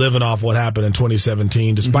living off what happened in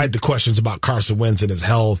 2017, despite the questions about Carson Wentz and his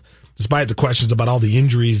health, despite the questions about all the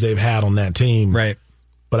injuries they've had on that team. Right.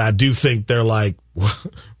 But I do think they're like,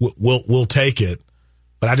 we'll take it.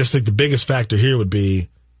 But I just think the biggest factor here would be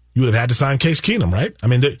you would have had to sign Case Keenum, right? I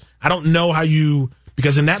mean, I don't know how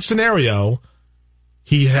because in that scenario,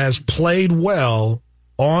 he has played well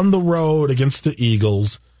on the road against the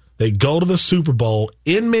Eagles. They go to the Super Bowl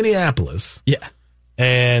in Minneapolis. Yeah.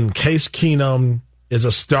 And Case Keenum is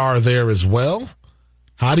a star there as well.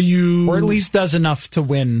 How do you... Or at least does enough to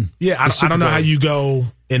win. Yeah, I don't know how you go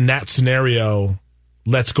in that scenario,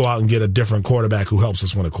 let's go out and get a different quarterback who helps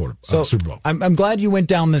us win a Super Bowl. I'm glad you went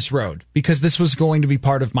down this road, because this was going to be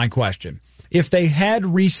part of my question. If they had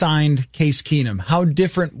re-signed Case Keenum, how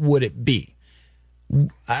different would it be?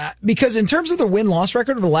 Because in terms of the win-loss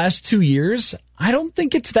record of the last 2 years, I don't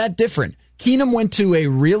think it's that different. Keenum went to a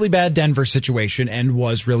really bad Denver situation and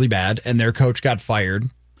was really bad, and their coach got fired.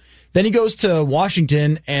 Then he goes to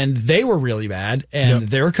Washington, and they were really bad, and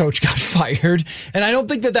their coach got fired. And I don't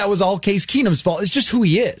think that was all Case Keenum's fault. It's just who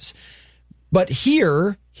he is. But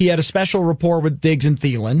here, he had a special rapport with Diggs and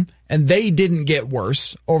Thielen, and they didn't get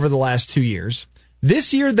worse over the last 2 years.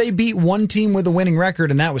 This year, they beat one team with a winning record,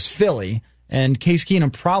 and that was Philly. And Case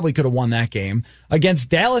Keenum probably could have won that game. Against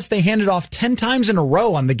Dallas, they handed off 10 times in a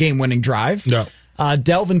row on the game-winning drive. Yeah.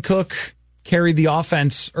 Delvin Cook carried the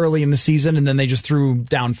offense early in the season, and then they just threw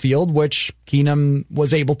downfield, which Keenum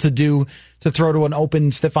was able to do to throw to an open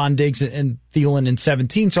Stephon Diggs and Thielen in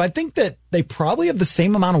 17. So I think that they probably have the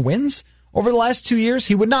same amount of wins over the last 2 years.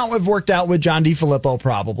 He would not have worked out with John DeFilippo,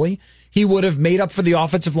 probably. He would have made up for the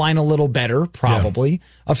offensive line a little better, probably. Yeah.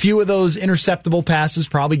 A few of those interceptable passes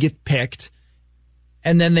probably get picked.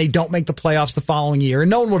 And then they don't make the playoffs the following year. And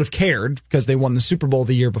no one would have cared because they won the Super Bowl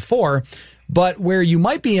the year before. But where you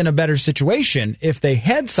might be in a better situation if they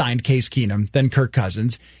had signed Case Keenum than Kirk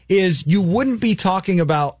Cousins is you wouldn't be talking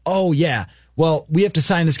about, oh, yeah, well, we have to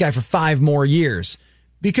sign this guy for 5 more years.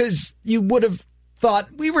 Because you would have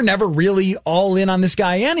thought we were never really all in on this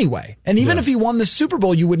guy anyway. And even if he won the Super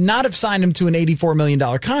Bowl, you would not have signed him to an $84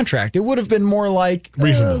 million contract. It would have been more like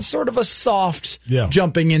sort of a soft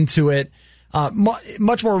jumping into it.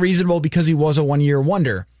 Much more reasonable because he was a one-year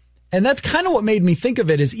wonder. And that's kind of what made me think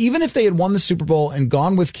of it is even if they had won the Super Bowl and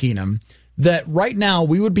gone with Keenum, that right now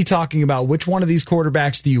we would be talking about which one of these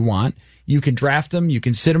quarterbacks do you want. You can draft them. You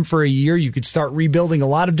can sit them for a year. You could start rebuilding a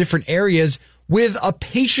lot of different areas with a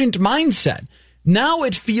patient mindset. Now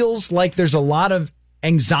it feels like there's a lot of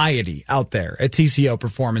anxiety out there at TCO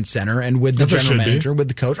Performance Center and with the general manager, with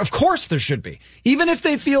the coach. Of course there should be. Even if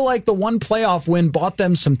they feel like the one playoff win bought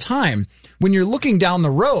them some time, when you're looking down the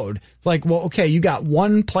road, it's like, well, okay, you got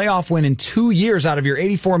one playoff win in 2 years out of your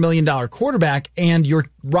 $84 million quarterback, and your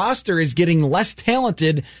roster is getting less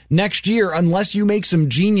talented next year unless you make some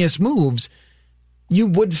genius moves. You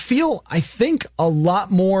would feel, I think, a lot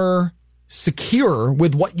more secure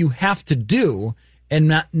with what you have to do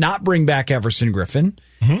and not bring back Everson Griffin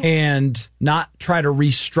and not try to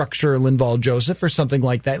restructure Linval Joseph or something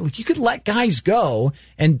like that. Like you could let guys go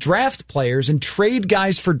and draft players and trade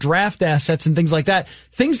guys for draft assets and things like that.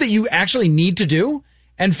 Things that you actually need to do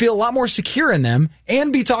and feel a lot more secure in them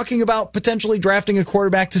and be talking about potentially drafting a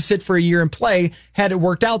quarterback to sit for a year and play had it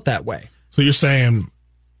worked out that way. So you're saying,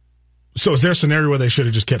 so is there a scenario where they should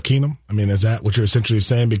have just kept Keenum? I mean, is that what you're essentially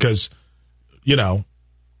saying? Because, you know,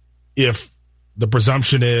 if the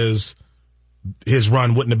presumption is his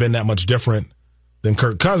run wouldn't have been that much different than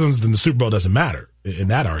Kirk Cousins, then the Super Bowl doesn't matter in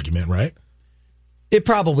that argument, right? It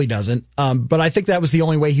probably doesn't, but I think that was the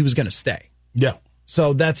only way he was going to stay. Yeah.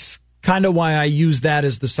 So that's kind of why I use that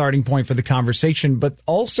as the starting point for the conversation, but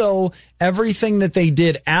also everything that they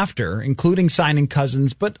did after, including signing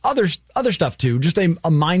Cousins, but other stuff too, just a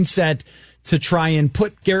mindset to try and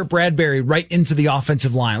put Garrett Bradbury right into the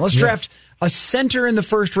offensive line. Let's draft a center in the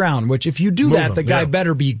first round, which if you do that, the guy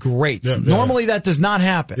better be great. Normally that does not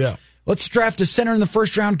happen. Yeah. Let's draft a center in the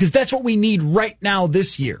first round because that's what we need right now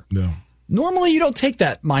this year. Yeah. Normally you don't take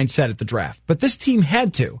that mindset at the draft, but this team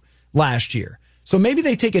had to last year. So maybe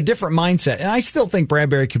they take a different mindset. And I still think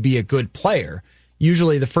Bradbury could be a good player.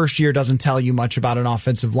 Usually the first year doesn't tell you much about an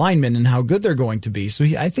offensive lineman and how good they're going to be. So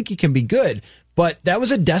I think he can be good. But that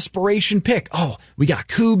was a desperation pick. Oh, we got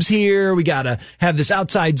Coobs here. We got to have this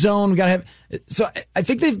outside zone. We got to have. So I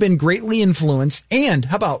think they've been greatly influenced. And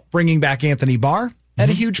how about bringing back Anthony Barr at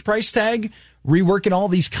a huge price tag, reworking all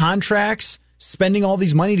these contracts, spending all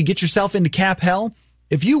these money to get yourself into cap hell?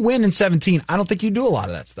 If you win in 17, I don't think you do a lot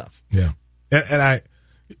of that stuff. Yeah. And I,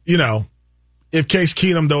 you know, if Case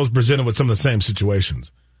Keenum, though, is presented with some of the same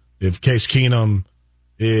situations, if Case Keenum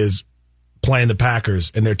is playing the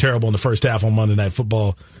Packers and they're terrible in the first half on Monday Night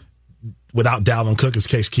Football, without Dalvin Cook, is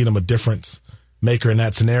Case Keenum a difference maker in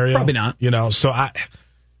that scenario? Probably not. You know, so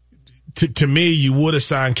to me, you would have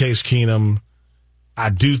signed Case Keenum. I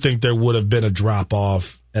do think there would have been a drop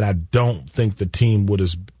off, and I don't think the team would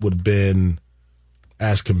have been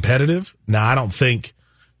as competitive. Now, I don't think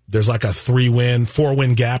there's like a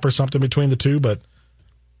 4-win gap or something between the two, but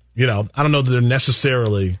you know, I don't know that they're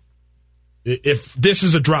necessarily. If this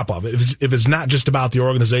is a drop-off, if it's not just about the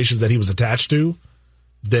organizations that he was attached to,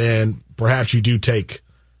 then perhaps you do take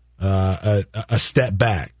a step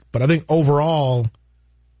back. But I think overall,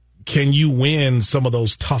 can you win some of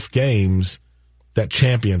those tough games that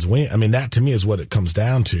champions win? I mean, that to me is what it comes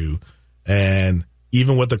down to. And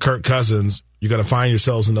even with the Kirk Cousins, you're going to find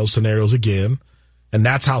yourselves in those scenarios again. And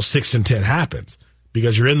that's how 6-10 happens.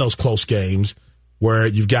 because you're in those close games where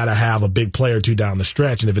you've got to have a big play or two down the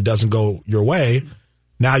stretch. And if it doesn't go your way,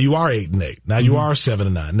 now you are 8-8. Now you are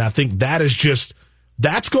 7-9. And I think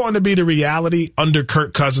that's going to be the reality under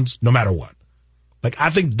Kirk Cousins no matter what. Like,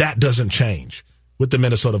 I think that doesn't change with the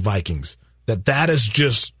Minnesota Vikings. That is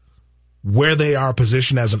just where they are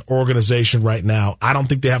positioned as an organization right now. I don't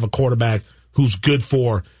think they have a quarterback who's good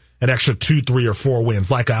for an extra 2, 3, or 4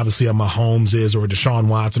 wins, like obviously a Mahomes is or a Deshaun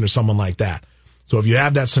Watson or someone like that. So if you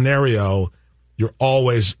have that scenario, you're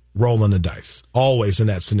always rolling the dice, always in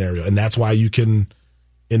that scenario. And that's why you can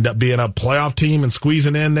end up being a playoff team and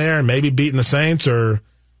squeezing in there and maybe beating the Saints, or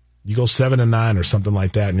you go 7-9 or something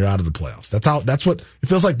like that and you're out of the playoffs. That's what it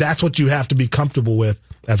feels like. That's what you have to be comfortable with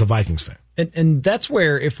as a Vikings fan. And that's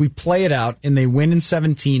where, if we play it out and they win in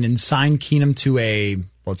 17 and sign Keenum to a,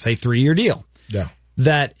 let's say, 3-year deal. Yeah.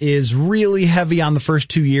 That is really heavy on the first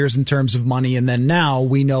 2 years in terms of money. And then now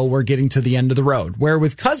we know we're getting to the end of the road. Where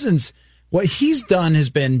with Cousins, what he's done has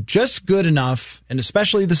been just good enough. And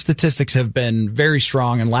especially the statistics have been very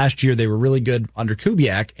strong. And last year they were really good under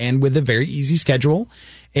Kubiak and with a very easy schedule.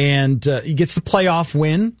 And he gets the playoff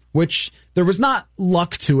win, which there was not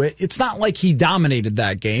luck to it. It's not like he dominated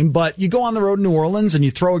that game, but you go on the road in New Orleans and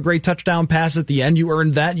you throw a great touchdown pass at the end. You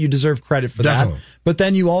earned that. You deserve credit for that. But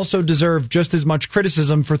then you also deserve just as much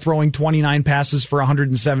criticism for throwing 29 passes for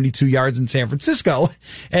 172 yards in San Francisco.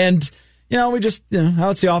 And, we just,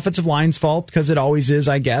 it's the offensive line's fault because it always is,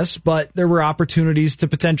 I guess. But there were opportunities to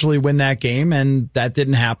potentially win that game, and that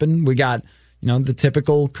didn't happen. We got, the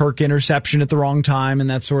typical Kirk interception at the wrong time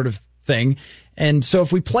and that sort of thing. And so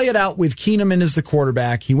if we play it out with Keenum in as the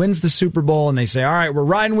quarterback, he wins the Super Bowl and they say, all right, we're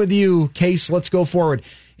riding with you, Case, let's go forward.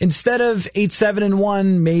 Instead of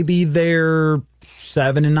 8-7-1, maybe they're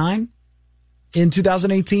 7-9 in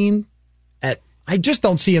 2018. I just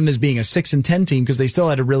don't see him as being a 6-10 team because they still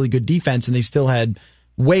had a really good defense and they still had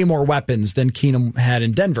way more weapons than Keenum had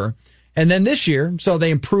in Denver. And then this year, so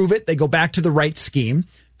they improve it. They go back to the right scheme.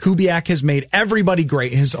 Kubiak has made everybody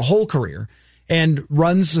great his whole career and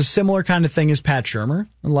runs a similar kind of thing as Pat Shurmur.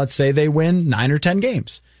 And let's say they win 9 or 10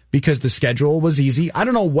 games because the schedule was easy. I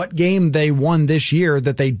don't know what game they won this year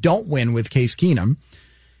that they don't win with Case Keenum.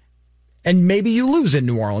 And maybe you lose in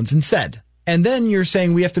New Orleans instead. And then you're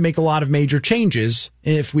saying we have to make a lot of major changes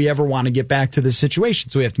if we ever want to get back to this situation.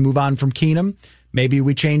 So we have to move on from Keenum. Maybe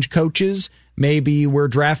we change coaches. Maybe we're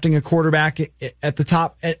drafting a quarterback at the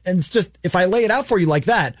top. And it's just, if I lay it out for you like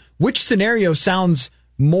that, which scenario sounds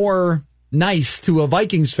more nice to a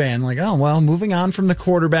Vikings fan? Like, oh, well, moving on from the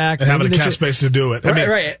quarterback. And having the cap space to do it.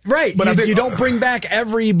 Right. But you don't bring back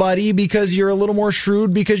everybody because you're a little more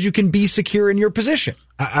shrewd because you can be secure in your position.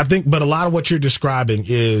 I think, but a lot of what you're describing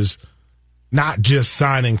is not just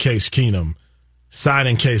signing Case Keenum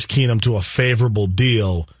to a favorable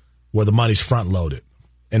deal where the money's front loaded.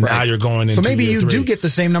 And now you're going into so maybe year you 3. do get the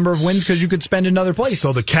same number of wins because you could spend another place.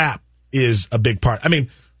 So the cap is a big part. I mean,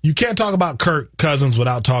 you can't talk about Kirk Cousins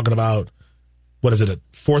without talking about, what is it, a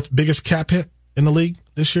 4th biggest cap hit in the league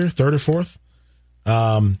this year? 3rd or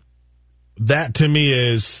 4th? That to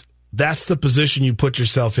me that's the position you put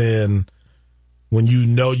yourself in when you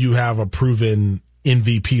know you have a proven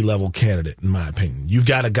MVP level candidate, in my opinion. You've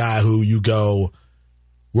got a guy who you go,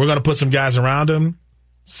 we're going to put some guys around him.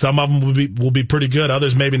 Some of them will be pretty good.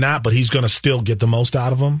 Others maybe not, but he's going to still get the most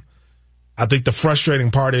out of them. I think the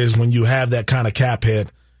frustrating part is when you have that kind of cap hit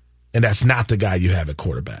and that's not the guy you have at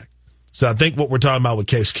quarterback. So I think what we're talking about with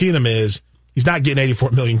Case Keenum is he's not getting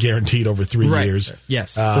 $84 million guaranteed over 3 years.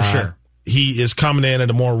 Yes, for sure. He is coming in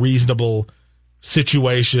at a more reasonable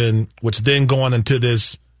situation, which then going into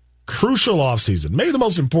this crucial offseason, maybe the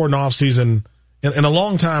most important offseason in a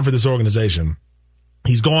long time for this organization.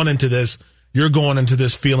 He's going into this. You're going into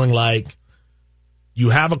this feeling like you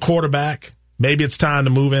have a quarterback. Maybe it's time to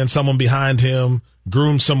move in someone behind him,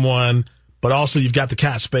 groom someone, but also you've got the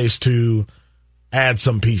cap space to add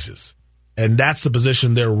some pieces. And that's the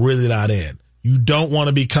position they're really not in. You don't want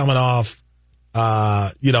to be coming off,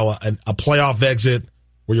 a playoff exit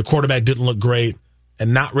where your quarterback didn't look great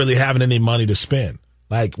and not really having any money to spend.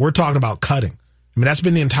 Like, we're talking about cutting. I mean, that's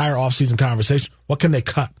been the entire offseason conversation. What can they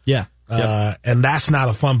cut? Yeah. And that's not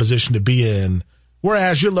a fun position to be in.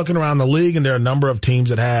 Whereas you're looking around the league and there are a number of teams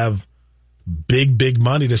that have big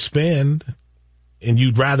money to spend, and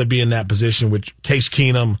you'd rather be in that position with Case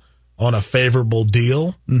Keenum on a favorable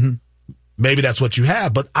deal. Mm-hmm. Maybe that's what you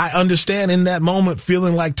have. But I understand in that moment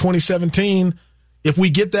feeling like 2017, if we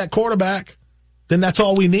get that quarterback, then that's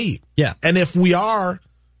all we need. Yeah. And if we are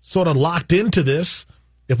sort of locked into this,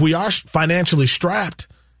 if we are financially strapped,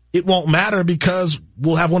 it won't matter because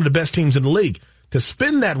we'll have one of the best teams in the league. To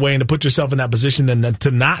spin that way and to put yourself in that position and then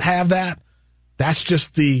to not have that, that's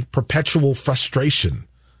just the perpetual frustration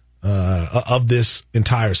of this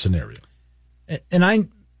entire scenario. And I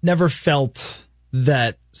never felt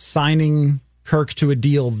that signing Kirk to a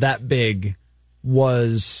deal that big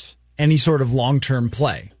was any sort of long-term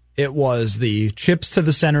play. It was the chips to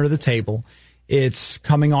the center of the table. It's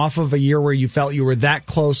coming off of a year where you felt you were that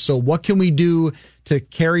close. So what can we do to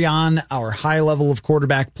carry on our high level of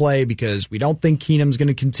quarterback play? Because we don't think Keenum's going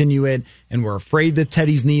to continue it, and we're afraid that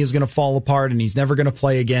Teddy's knee is going to fall apart and he's never going to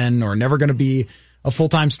play again or never going to be a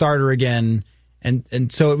full-time starter again.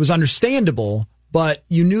 And so it was understandable, but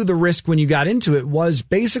you knew the risk when you got into it was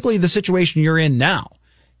basically the situation you're in now.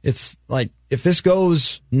 It's like, if this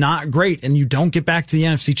goes not great and you don't get back to the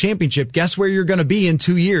NFC Championship, guess where you're going to be in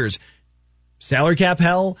 2 years? Salary cap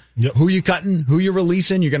hell. Yep. Who you cutting, who you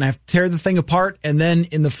releasing, you're going to have to tear the thing apart. And then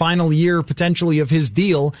in the final year, potentially, of his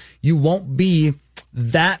deal, you won't be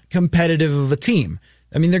that competitive of a team.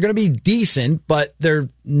 I mean, they're going to be decent, but they're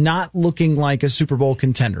not looking like a Super Bowl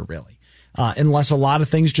contender, really. Unless a lot of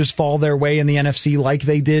things just fall their way in the NFC like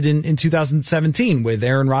they did in 2017 with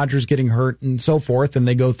Aaron Rodgers getting hurt and so forth, and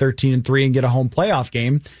they go 13-3 and get a home playoff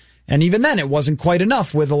game. And even then, it wasn't quite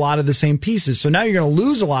enough with a lot of the same pieces. So now you're going to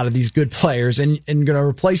lose a lot of these good players and going to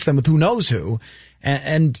replace them with who knows who.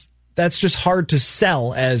 And that's just hard to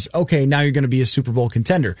sell as, okay, now you're going to be a Super Bowl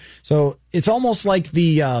contender. So it's almost like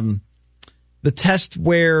the test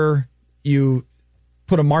where you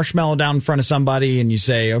put a marshmallow down in front of somebody and you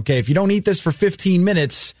say, okay, if you don't eat this for 15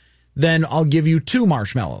 minutes, then I'll give you 2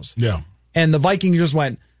 marshmallows. Yeah. And the Vikings just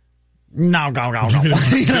went, no. Give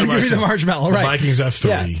me the marshmallow. Right. The Vikings have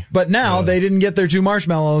 3. Yeah. But now they didn't get their 2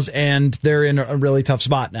 marshmallows and they're in a really tough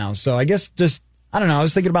spot now. So I guess I don't know. I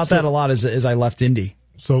was thinking about that a lot as I left Indy.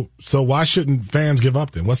 So why shouldn't fans give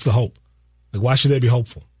up then? What's the hope? Like, why should they be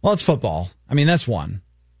hopeful? Well, it's football. I mean, that's one.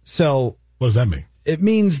 So what does that mean? It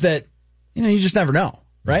means that, you just never know,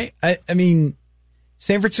 right? I mean,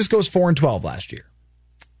 San Francisco's 4-12 last year,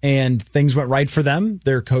 and things went right for them.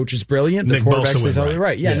 Their coach is brilliant. The quarterback is totally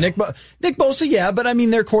right. Yeah. Nick Bosa, yeah, but I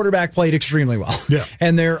mean, their quarterback played extremely well. Yeah.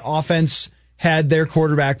 And their offense had their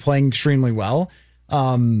quarterback playing extremely well.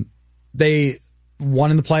 They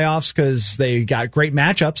won in the playoffs because they got great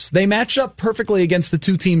matchups. They matched up perfectly against the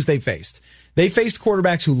 2 teams they faced. They faced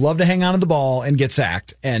quarterbacks who love to hang on to the ball and get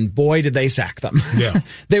sacked, and boy, did they sack them. Yeah.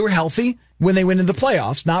 They were healthy when they went into the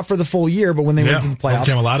playoffs, not for the full year, but when they went into the playoffs.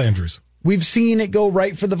 Came a lot of injuries. We've seen it go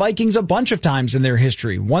right for the Vikings a bunch of times in their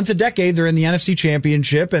history. Once a decade, they're in the NFC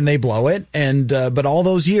Championship and they blow it, and but all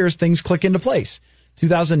those years, things click into place.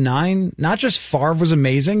 2009, not just Favre was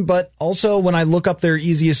amazing, but also when I look up their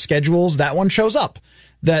easiest schedules, that one shows up.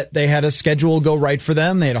 That they had a schedule go right for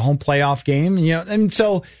them. They had a home playoff game, and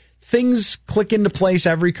so things click into place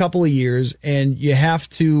every couple of years, and you have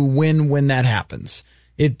to win when that happens.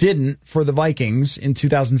 It didn't for the Vikings in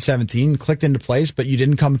 2017, clicked into place, but you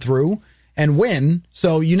didn't come through and win.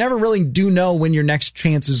 So you never really do know when your next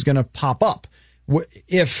chance is going to pop up.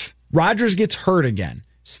 If Rodgers gets hurt again,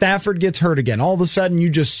 Stafford gets hurt again, all of a sudden you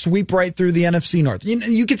just sweep right through the NFC North.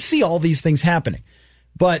 You could see all these things happening.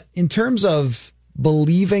 But in terms of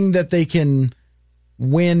believing that they can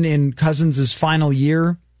win in Cousins' final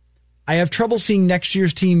year, I have trouble seeing next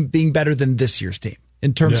year's team being better than this year's team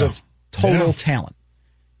in terms of total talent.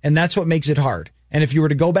 And that's what makes it hard. And if you were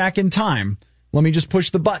to go back in time, let me just push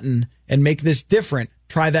the button and make this different,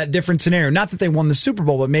 try that different scenario. Not that they won the Super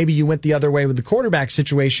Bowl, but maybe you went the other way with the quarterback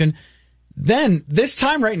situation. Then this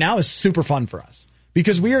time right now is super fun for us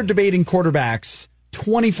because we are debating quarterbacks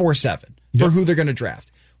 24/7 for who they're going to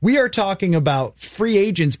draft. We are talking about free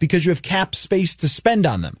agents because you have cap space to spend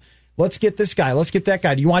on them. Let's get this guy. Let's get that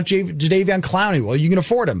guy. Do you want Jadeveon Clowney? Well, you can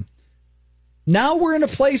afford him. Now we're in a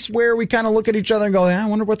place where we kind of look at each other and go, I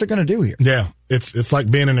wonder what they're going to do here. Yeah, it's like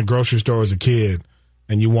being in a grocery store as a kid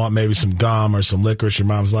and you want maybe some gum or some licorice. Your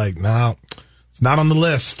mom's like, no, it's not on the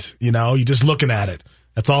list. You're just looking at it.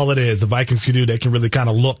 That's all it is. The Vikings can do. They can really kind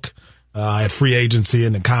of look at free agency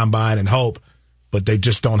and the combine and hope, but they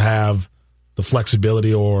just don't have the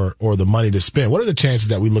flexibility or the money to spend. What are the chances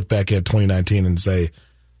that we look back at 2019 and say,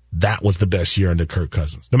 that was the best year under Kirk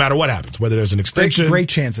Cousins, no matter what happens, whether there's an extension. Great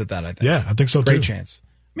chance at that, I think. Yeah, I think so too. Great chance.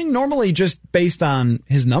 I mean, normally just based on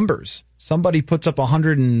his numbers, somebody puts up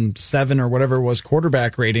 107 or whatever it was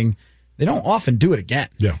quarterback rating, they don't often do it again.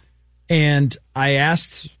 Yeah. And I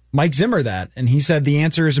asked Mike Zimmer that, and he said the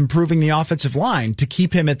answer is improving the offensive line to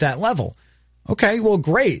keep him at that level. Okay, well,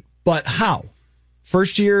 great, but how?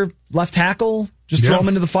 First year left tackle, just throw him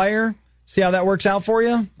into the fire? See how that works out for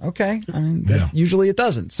you? Okay. I mean, usually it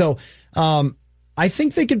doesn't. So I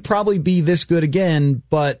think they could probably be this good again,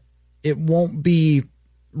 but it won't be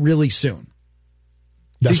really soon.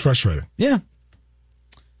 That's frustrating. Yeah.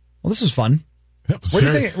 Well, this was fun. Yep, Where do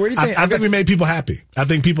you think? I think we made people happy. I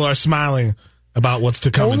think people are smiling about what's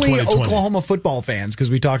to come in 2020. Only Oklahoma football fans, because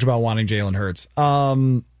we talked about wanting Jalen Hurts.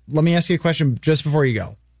 Let me ask you a question just before you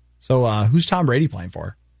go. So, who's Tom Brady playing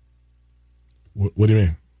for? What do you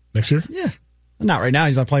mean? Next year? Yeah. Not right now.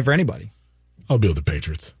 He's not playing for anybody. I'll be with the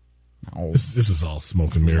Patriots. No. This is all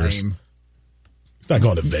smoke and mirrors. Lame. He's not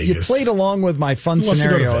going to Vegas. You played along with my fun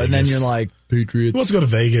scenario, and then you're like, Patriots. Who wants to go to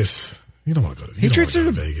Vegas? You don't want to go to Patriots. Go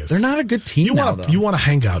to Vegas. They're not a good team you now, though. You want to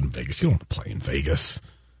hang out in Vegas. You don't want to play in Vegas.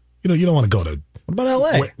 You don't want to go to... What about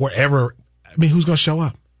L.A.? Wherever. I mean, who's going to show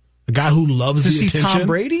up? The guy who loves to the see attention? Tom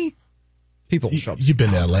Brady? People show up. You've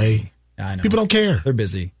been to L.A. Yeah, I know. People don't care. They're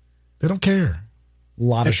busy. They don't care. A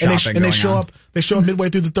lot of shopping and they show up. They show up midway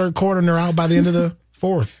through the third quarter, and they're out by the end of the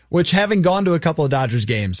fourth. Which, having gone to a couple of Dodgers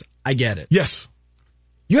games, I get it. Yes.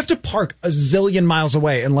 You have to park a zillion miles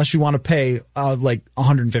away unless you want to pay like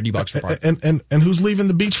 $150 for parking. And who's leaving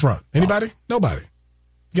the beachfront? Anybody? Nobody.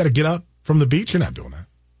 You got to get up from the beach. You're not doing that.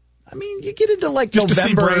 I mean, you get into like just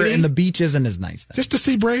November and the beach isn't as nice then. Just to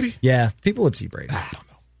see Brady? Yeah, people would see Brady. I don't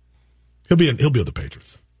know. He'll be with the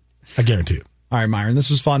Patriots. I guarantee it. All right, Myron, this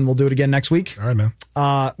was fun. We'll do it again next week. All right,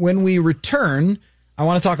 man. When we return, I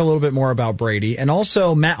want to talk a little bit more about Brady and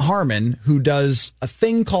also Matt Harmon, who does a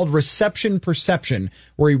thing called Reception Perception,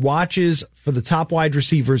 where he watches for the top wide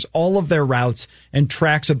receivers, all of their routes, and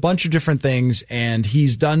tracks a bunch of different things. And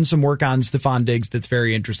he's done some work on Stephon Diggs that's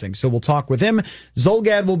very interesting. So we'll talk with him.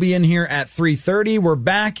 Zolgad will be in here at 3:30. We're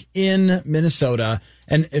back in Minnesota.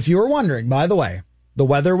 And if you were wondering, by the way, the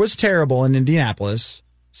weather was terrible in Indianapolis.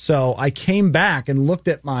 So I came back and looked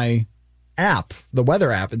at my app, the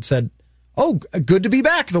weather app, and said, oh, good to be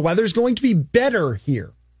back. The weather's going to be better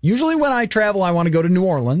here. Usually when I travel, I want to go to New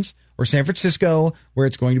Orleans or San Francisco where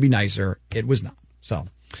it's going to be nicer. It was not. So,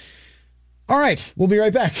 all right, we'll be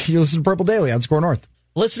right back. You're listening to Purple Daily on Score North.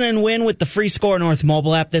 Listen and win with the free Score North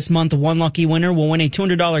mobile app this month. One lucky winner will win a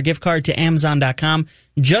 $200 gift card to Amazon.com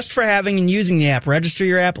just for having and using the app. Register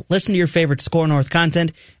your app, listen to your favorite Score North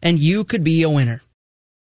content, and you could be a winner.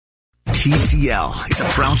 TCL is a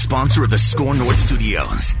proud sponsor of the Score North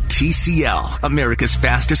Studios. TCL, America's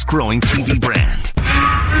fastest growing TV brand.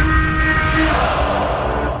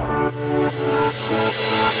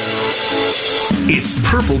 It's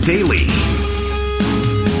Purple Daily.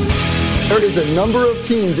 There is a number of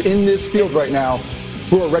teams in this field right now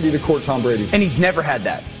who are ready to court Tom Brady. And he's never had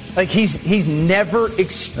that. Like, he's never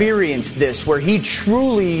experienced this where he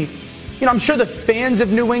truly, I'm sure the fans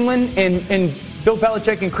of New England and Bill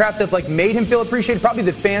Belichick and Kraft have made him feel appreciated, probably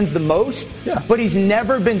the fans the most. Yeah. But he's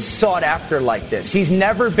never been sought after like this. He's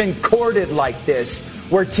never been courted like this,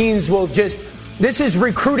 where teams will this is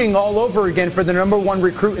recruiting all over again for the number one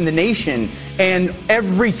recruit in the nation, and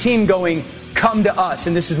every team going, come to us,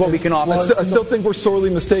 and this is what we can offer. Well, I still think we're sorely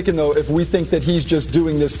mistaken, though, if we think that he's just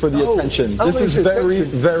doing this for the attention. This is very,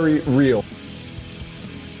 very real.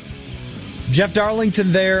 Jeff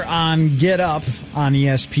Darlington there on Get Up on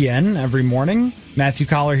ESPN every morning. Matthew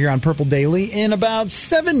Collar here on Purple Daily. In about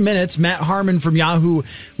 7 minutes, Matt Harmon from Yahoo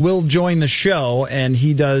will join the show, and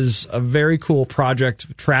he does a very cool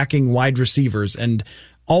project tracking wide receivers and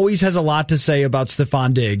always has a lot to say about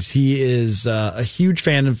Stephon Diggs. He is a huge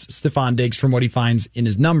fan of Stephon Diggs from what he finds in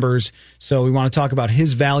his numbers, so we want to talk about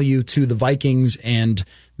his value to the Vikings and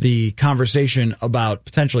the conversation about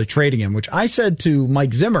potentially trading him, which I said to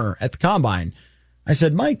Mike Zimmer at the Combine. I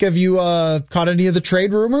said, Mike, have you caught any of the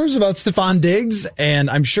trade rumors about Stephon Diggs? And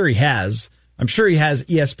I'm sure he has. I'm sure he has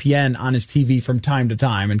ESPN on his TV from time to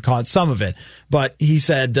time and caught some of it. But he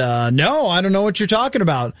said, no, I don't know what you're talking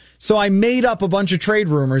about. So I made up a bunch of trade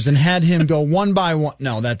rumors and had him go one by one.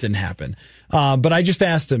 No, that didn't happen. But I just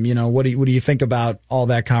asked him, what do you think about all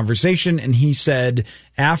that conversation? And he said,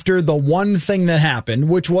 after the one thing that happened,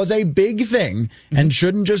 which was a big thing and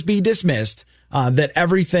shouldn't just be dismissed, that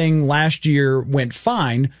everything last year went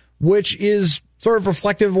fine, which is sort of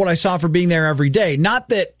reflective of what I saw for being there every day. Not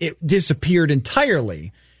that it disappeared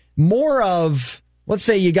entirely. More of, let's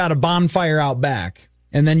say you got a bonfire out back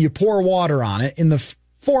and then you pour water on it in the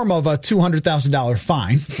form of a $200,000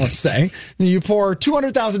 fine, let's say. You pour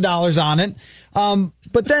 $200,000 on it.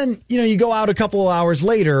 But then, you go out a couple of hours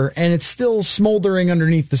later and it's still smoldering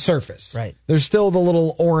underneath the surface. Right. There's still the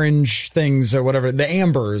little orange things or whatever, the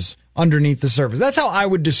ambers underneath the surface. That's how I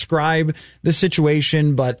would describe the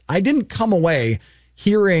situation, but I didn't come away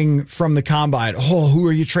hearing from the Combine, who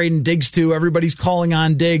are you trading Diggs to? Everybody's calling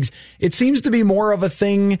on Diggs. It seems to be more of a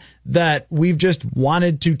thing that we've just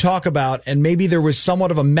wanted to talk about, and maybe there was somewhat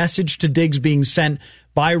of a message to Diggs being sent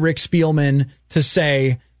by Rick Spielman to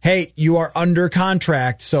say, hey, you are under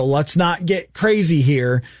contract, so let's not get crazy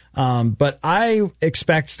here. But I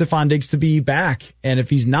expect Stephon Diggs to be back. And if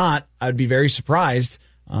he's not, I'd be very surprised.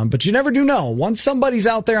 But you never do know. Once somebody's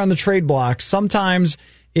out there on the trade block, sometimes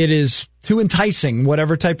it is too enticing,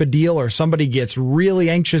 whatever type of deal, or somebody gets really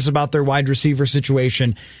anxious about their wide receiver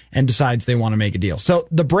situation and decides they want to make a deal. So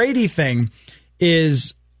the Brady thing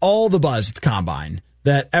is all the buzz at the combine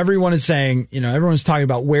that everyone is saying, everyone's talking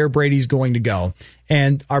about where Brady's going to go.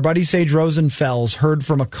 And our buddy Sage Rosenfels heard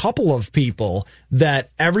from a couple of people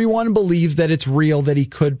that everyone believes that it's real that he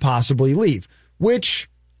could possibly leave, which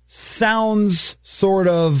sounds sort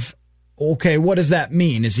of, okay, what does that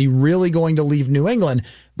mean? Is he really going to leave New England?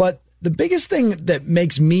 But the biggest thing that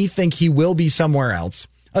makes me think he will be somewhere else,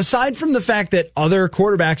 aside from the fact that other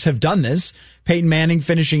quarterbacks have done this, Peyton Manning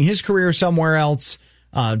finishing his career somewhere else,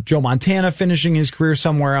 Joe Montana finishing his career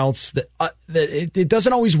somewhere else, that it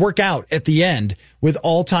doesn't always work out at the end with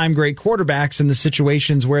all-time great quarterbacks in the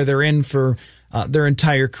situations where they're in for their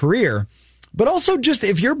entire career. But also just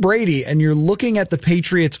if you're Brady and you're looking at the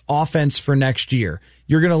Patriots offense for next year,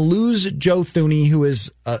 you're going to lose Joe Thuney, who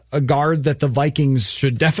is a guard that the Vikings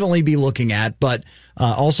should definitely be looking at. But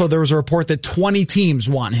also there was a report that 20 teams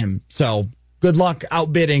want him. So good luck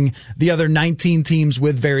outbidding the other 19 teams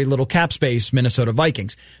with very little cap space, Minnesota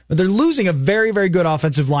Vikings. But they're losing a very, very good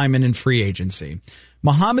offensive lineman in free agency.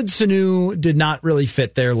 Mohamed Sanu did not really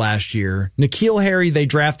fit there last year. N'Keal Harry, they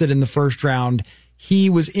drafted in the first round.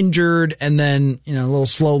 He was injured and then, a little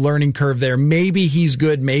slow learning curve there. Maybe he's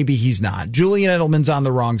good, maybe he's not. Julian Edelman's on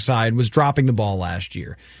the wrong side, was dropping the ball last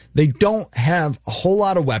year. They don't have a whole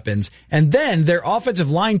lot of weapons. And then their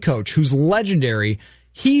offensive line coach, who's legendary,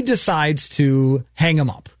 he decides to hang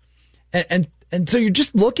him up. And so you're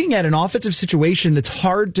just looking at an offensive situation that's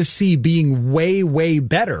hard to see being way, way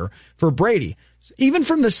better for Brady. Even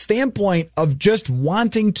from the standpoint of just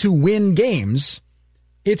wanting to win games,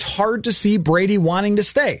 it's hard to see Brady wanting to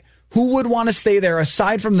stay. Who would want to stay there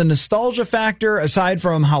aside from the nostalgia factor, aside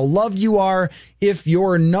from how loved you are, if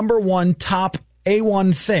your number one top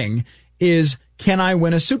A1 thing is, can I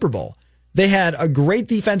win a Super Bowl? They had a great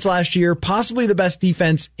defense last year, possibly the best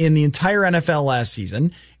defense in the entire NFL last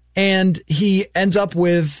season. And he ends up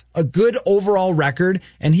with a good overall record,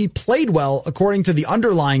 and he played well according to the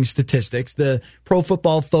underlying statistics, the Pro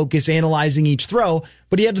Football Focus analyzing each throw,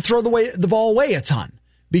 but he had to throw the ball away a ton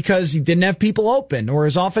because he didn't have people open or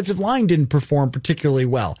his offensive line didn't perform particularly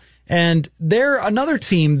well. And they're another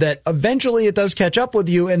team that eventually it does catch up with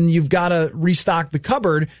you and you've got to restock the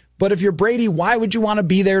cupboard. But if you're Brady, why would you want to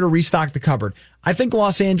be there to restock the cupboard? I think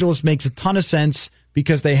Los Angeles makes a ton of sense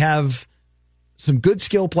because they have some good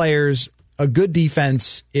skill players, a good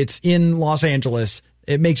defense. It's in Los Angeles.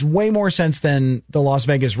 It makes way more sense than the Las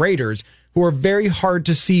Vegas Raiders, who are very hard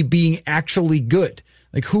to see being actually good.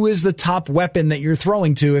 Like, who is the top weapon that you're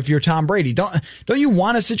throwing to if you're Tom Brady? Don't you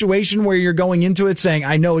want a situation where you're going into it saying,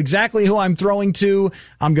 I know exactly who I'm throwing to.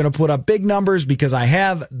 I'm going to put up big numbers because I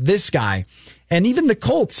have this guy. And even the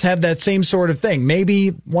Colts have that same sort of thing. Maybe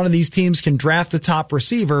one of these teams can draft a top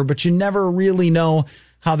receiver, but you never really know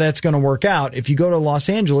how that's going to work out. If you go to Los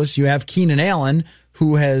Angeles, you have Keenan Allen,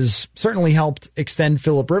 who has certainly helped extend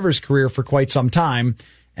Phillip Rivers' career for quite some time.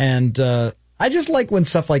 And I just like when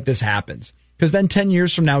stuff like this happens. Because then 10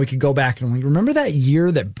 years from now, we could go back and remember that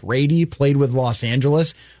year that Brady played with Los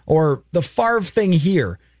Angeles? Or the Favre thing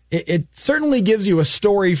here. It certainly gives you a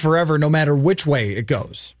story forever, no matter which way it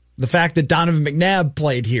goes. The fact that Donovan McNabb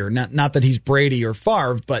played here, not that he's Brady or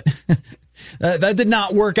Favre, but that did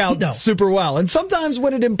not work out super well. And sometimes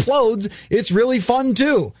when it implodes, it's really fun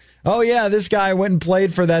too. Oh, yeah, this guy went and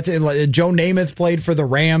played for that. Joe Namath played for the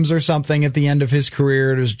Rams or something at the end of his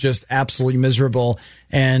career. It was just absolutely miserable.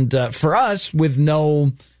 And for us, with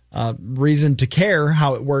no reason to care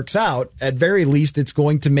how it works out, at very least, it's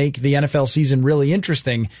going to make the NFL season really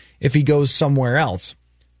interesting if he goes somewhere else.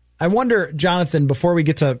 I wonder, Jonathan, before we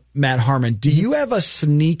get to Matt Harmon, do you have a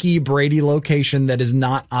sneaky Brady location that is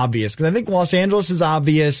not obvious? Because I think Los Angeles is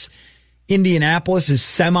obvious. Indianapolis is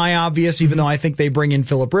semi-obvious, even though I think they bring in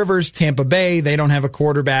Phillip Rivers. Tampa Bay, they don't have a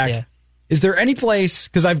quarterback. Yeah. Is there any place,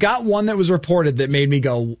 because I've got one that was reported that made me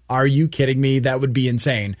go, are you kidding me? That would be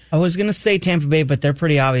insane. I was going to say Tampa Bay, but they're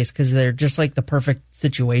pretty obvious because they're just like the perfect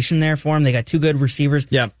situation there for them. They got two good receivers.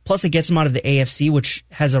 Yeah. Plus it gets them out of the AFC, which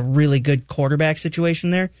has a really good quarterback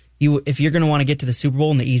situation there. If you're going to want to get to the Super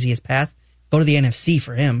Bowl in the easiest path, go to the NFC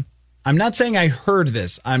for him. I'm not saying I heard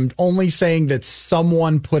this. I'm only saying that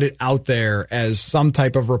someone put it out there as some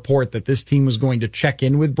type of report that this team was going to check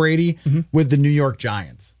in with Brady with the New York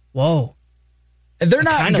Giants. Whoa. They're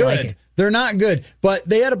not good. Like it. They're not good, but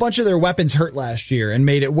they had a bunch of their weapons hurt last year and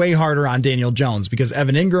made it way harder on Daniel Jones because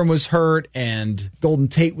Evan Ingram was hurt and Golden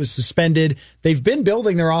Tate was suspended. They've been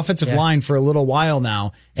building their offensive line for a little while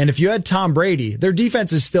now. And if you had Tom Brady, their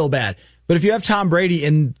defense is still bad. But if you have Tom Brady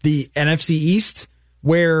in the NFC East,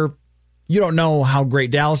 where you don't know how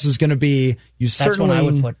great Dallas is going to be, you certainly I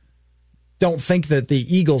would put. Don't think that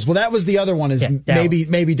the Eagles. Well, that was the other one. Is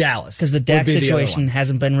maybe Dallas, because the Dak situation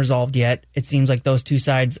hasn't been resolved yet. It seems like those two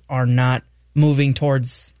sides are not moving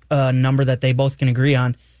towards a number that they both can agree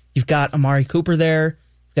on. You've got Amari Cooper there.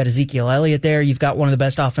 You've got Ezekiel Elliott there. You've got one of the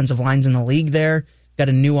best offensive lines in the league there. You've got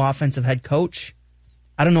a new offensive head coach.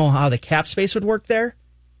 I don't know how the cap space would work there,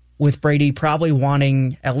 with Brady probably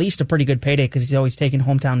wanting at least a pretty good payday because he's always taking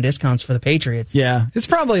hometown discounts for the Patriots. Yeah, it's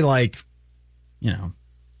probably like,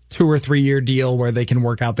 2 or 3 year deal where they can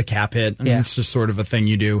work out the cap hit. I mean, it's just sort of a thing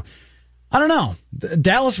you do. I don't know.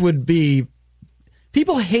 Dallas would be...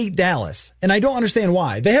 People hate Dallas, and I don't understand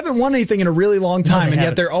why. They haven't won anything in a really long time, and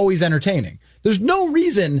yet they're always entertaining. There's no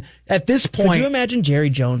reason at this point... Could you imagine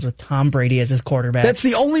Jerry Jones with Tom Brady as his quarterback? That's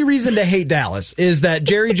the only reason to hate Dallas, is that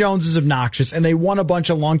Jerry Jones is obnoxious, and they won a bunch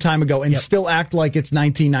a long time ago and still act like it's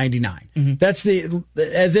 1999. Mm-hmm. That's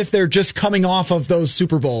as if they're just coming off of those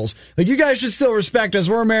Super Bowls. Like, you guys should still respect us.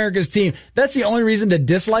 We're America's team. That's the only reason to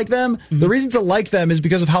dislike them. Mm-hmm. The reason to like them is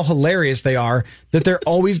because of how hilarious they are, that they're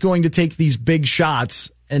always going to take these big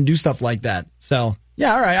shots and do stuff like that. So...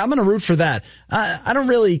 yeah, all right, I'm going to root for that. I don't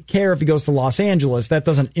really care if he goes to Los Angeles. That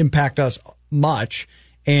doesn't impact us much.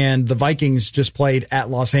 And the Vikings just played at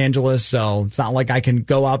Los Angeles, so it's not like I can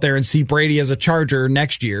go out there and see Brady as a Charger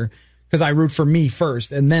next year because I root for me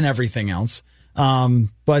first and then everything else.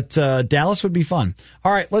 But Dallas would be fun.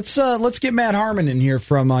 All right, let's get Matt Harmon in here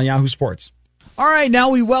from Yahoo Sports. All right, now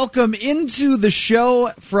we welcome into the show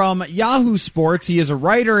from Yahoo Sports. He is a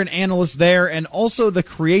writer and analyst there and also the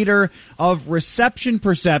creator of Reception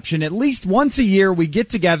Perception. At least once a year, we get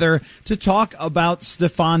together to talk about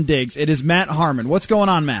Stefon Diggs. It is Matt Harmon. What's going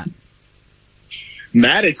on, Matt?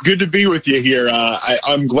 Matt, it's good to be with you here.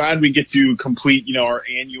 I'm glad we get to complete, our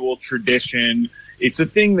annual tradition. It's a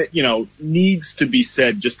thing that, needs to be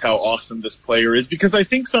said just how awesome this player is, because I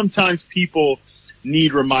think sometimes people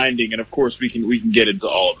need reminding, and of course we can get into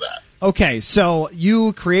all of that. Okay, so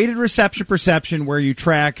you created Reception Perception where you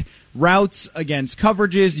track routes against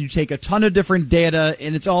coverages, you take a ton of different data,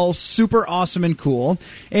 and it's all super awesome and cool.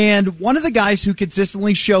 And one of the guys who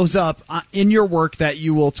consistently shows up in your work that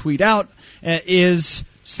you will tweet out is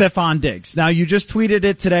Stefon Diggs. Now, you just tweeted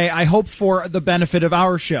it today. I hope for the benefit of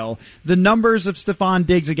our show, the numbers of Stefon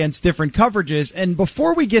Diggs against different coverages. And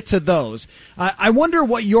before we get to those, I wonder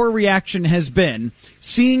what your reaction has been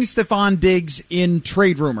seeing Stefon Diggs in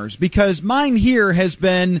trade rumors, because mine here has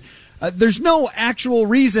been there's no actual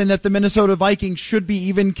reason that the Minnesota Vikings should be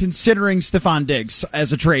even considering Stefon Diggs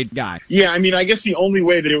as a trade guy. Yeah, I mean, I guess the only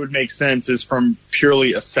way that it would make sense is from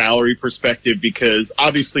purely a salary perspective, because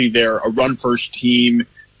obviously they're a run-first team,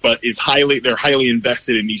 but they're highly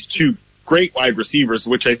invested in these two great wide receivers,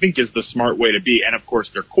 which I think is the smart way to be, and of course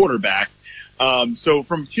their quarterback. So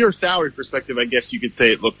from pure salary perspective, I guess you could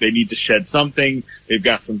say, look, they need to shed something. They've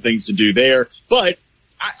got some things to do there. But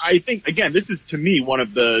I think, again, this is to me one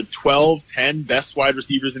of the 10 best wide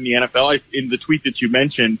receivers in the NFL. In the tweet that you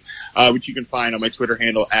mentioned, which you can find on my Twitter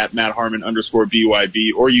handle at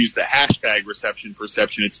 @MattHarmon_BYB, or use the hashtag Reception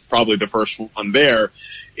Perception. It's probably the first one there.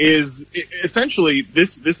 Is essentially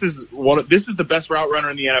this is the best route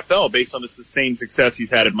runner in the NFL based on the sustained success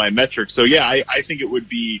he's had in my metrics. So yeah, I think it would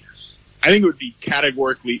be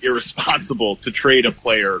categorically irresponsible to trade a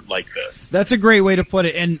player like this. That's a great way to put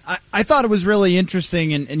it. And I thought it was really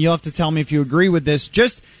interesting, and you'll have to tell me if you agree with this,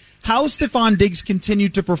 just how Stefon Diggs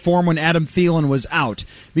continued to perform when Adam Thielen was out.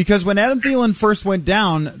 Because when Adam Thielen first went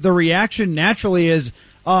down, the reaction naturally is,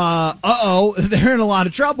 they're in a lot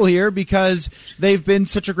of trouble here because they've been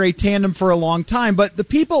such a great tandem for a long time. But the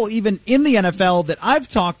people even in the NFL that I've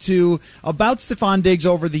talked to about Stefon Diggs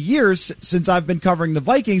over the years since I've been covering the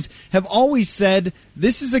Vikings have always said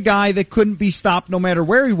this is a guy that couldn't be stopped no matter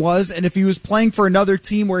where he was. And if he was playing for another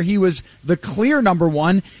team where he was the clear number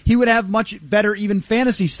one, he would have much better even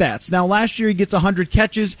fantasy stats. Now, last year he gets 100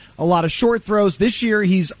 catches, a lot of short throws. This year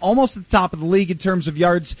he's almost at the top of the league in terms of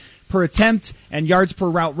yards per attempt and yards per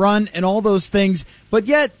route run and all those things, but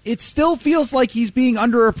yet it still feels like he's being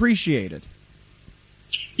underappreciated.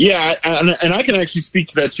 Yeah, and I can actually speak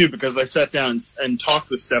to that too, because I sat down and talked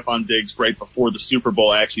with Stefon Diggs right before the Super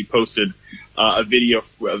Bowl. I actually posted a video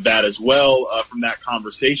of that as well from that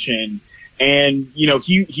conversation, and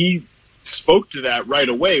he spoke to that right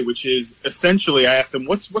away, which is essentially I asked him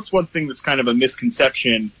what's one thing that's kind of a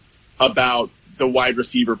misconception about the wide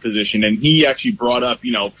receiver position, and he actually brought up,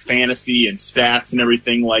 fantasy and stats and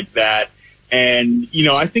everything like that. And,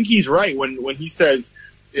 I think he's right when he says,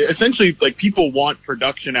 essentially, like, people want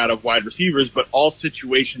production out of wide receivers, but all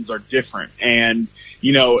situations are different. And,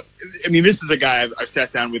 this is a guy I've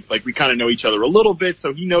sat down with, like, we kind of know each other a little bit,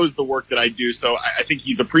 so he knows the work that I do. So I think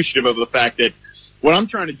he's appreciative of the fact that what I'm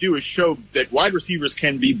trying to do is show that wide receivers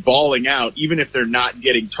can be balling out even if they're not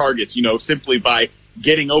getting targets, simply by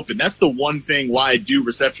getting open. That's the one thing why I do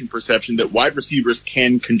reception perception that wide receivers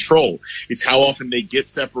can control. It's how often they get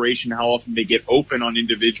separation, how often they get open on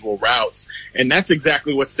individual routes. And that's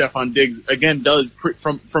exactly what Stefon Diggs, again, does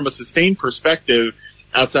from a sustained perspective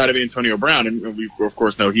outside of Antonio Brown. And we, of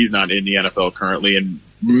course, know he's not in the NFL currently and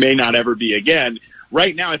may not ever be again.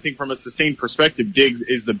 Right now, I think from a sustained perspective, Diggs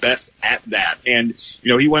is the best at that. And,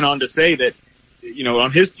 he went on to say that,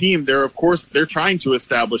 on his team, they're trying to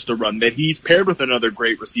establish the run, that he's paired with another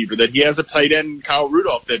great receiver, that he has a tight end, Kyle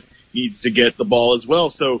Rudolph, that needs to get the ball as well.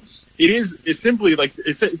 So it's simply like,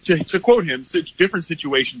 to quote him, different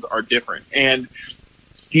situations are different. And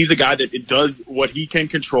he's a guy that does what he can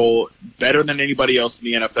control better than anybody else in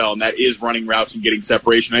the NFL, and that is running routes and getting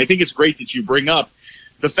separation. And I think it's great that you bring up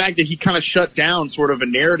the fact that he kind of shut down sort of a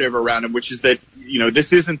narrative around him, which is that,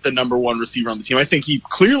 this isn't the number one receiver on the team. I think he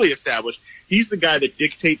clearly established he's the guy that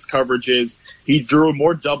dictates coverages. He drew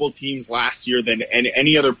more double teams last year than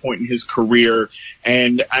any other point in his career.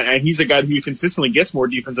 And he's a guy who consistently gets more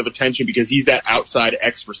defensive attention because he's that outside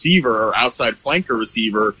X receiver or outside flanker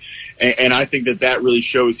receiver. And I think that really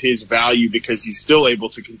shows his value because he's still able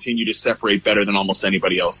to continue to separate better than almost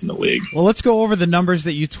anybody else in the league. Well, let's go over the numbers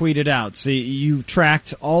that you tweeted out. So you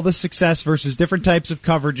tracked all the success versus different types of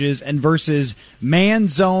coverages and versus man,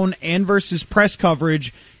 zone, and versus press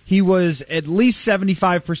coverage. He was at least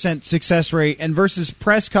 75% success rate, and versus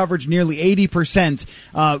press coverage nearly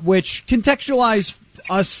 80%, which contextualize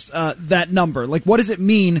us that number. Like, what does it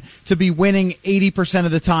mean to be winning 80%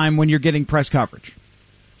 of the time when you're getting press coverage?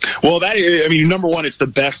 Well, number one, it's the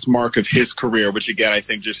best mark of his career, which again, I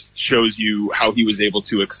think just shows you how he was able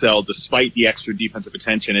to excel despite the extra defensive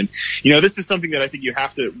attention. And, this is something that I think you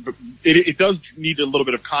have to, it does need a little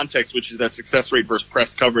bit of context, which is that success rate versus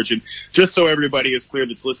press coverage. And just so everybody is clear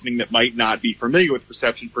that's listening that might not be familiar with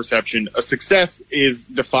perception, a success is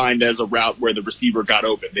defined as a route where the receiver got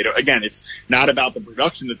open. Again, it's not about the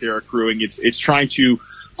production that they're accruing. It's trying to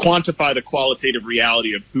quantify the qualitative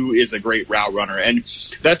reality of who is a great route runner. And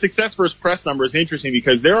that success versus press number is interesting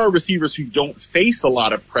because there are receivers who don't face a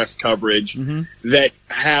lot of press coverage that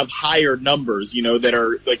have higher numbers, that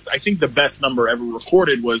are like, I think the best number ever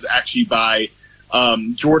recorded was actually by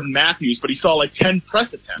Jordan Matthews, but he saw like 10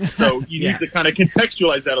 press attempts. So you need to kind of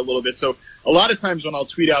contextualize that a little bit. So a lot of times when I'll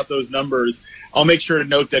tweet out those numbers, I'll make sure to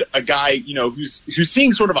note that a guy, who's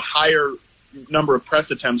seeing sort of a higher number of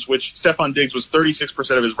press attempts, which Stefon Diggs was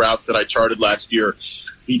 36% of his routes that I charted last year.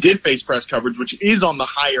 He did face press coverage, which is on the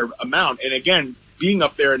higher amount. And again, being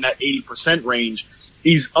up there in that 80% range,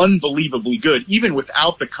 he's unbelievably good, even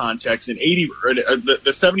without the context. And the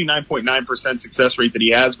 79.9% success rate that he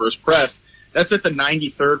has versus press, that's at the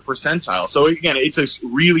 93rd percentile. So again, it's a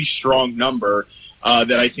really strong number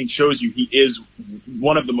that I think shows you he is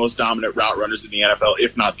one of the most dominant route runners in the NFL,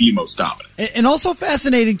 if not the most dominant. And also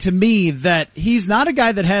fascinating to me that he's not a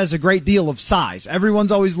guy that has a great deal of size.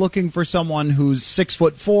 Everyone's always looking for someone who's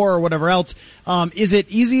 6'4" or whatever else. Is it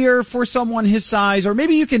easier for someone his size, or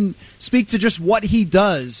maybe you can speak to just what he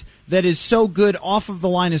does that is so good off of the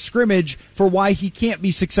line of scrimmage for why he can't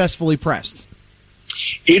be successfully pressed?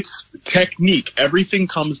 It's technique. Everything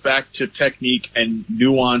comes back to technique and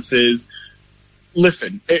nuances.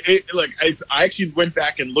 Listen, I actually went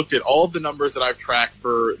back and looked at all of the numbers that I've tracked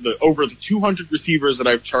for over the 200 receivers that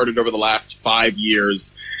I've charted over the last 5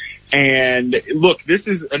 years. And look, this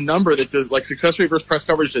is a number that does, like, success rate versus press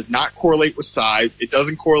coverage does not correlate with size. It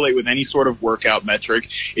doesn't correlate with any sort of workout metric.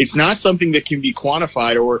 It's not something that can be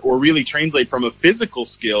quantified or really translate from a physical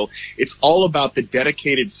skill. It's all about the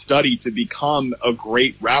dedicated study to become a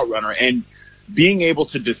great route runner. And being able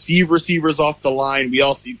to deceive receivers off the line. We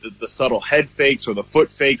all see the subtle head fakes or the foot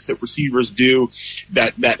fakes that receivers do.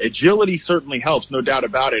 That agility certainly helps, no doubt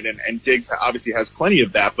about it. And Diggs obviously has plenty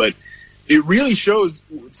of that, but it really shows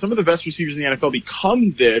some of the best receivers in the NFL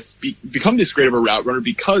become this great of a route runner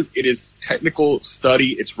because it is technical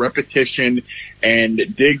study, it's repetition,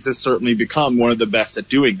 and Diggs has certainly become one of the best at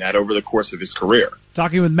doing that over the course of his career.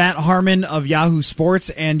 Talking with Matt Harmon of Yahoo Sports,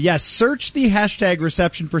 and yes, search the hashtag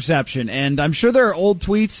 #ReceptionPerception, and I'm sure there are old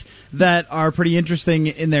tweets that are pretty interesting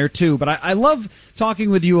in there too, but I love talking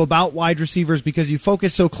with you about wide receivers because you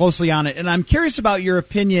focus so closely on it, and I'm curious about your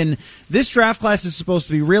opinion. This draft class is supposed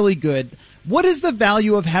to be really good. What is the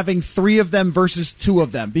value of having 3 of them versus 2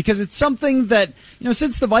 of them? Because it's something that,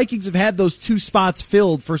 since the Vikings have had those 2 spots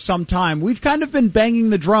filled for some time, we've kind of been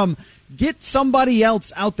banging the drum. Get somebody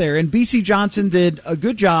else out there. And B.C. Johnson did a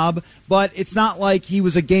good job, but it's not like he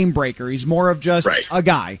was a game breaker. He's more of just a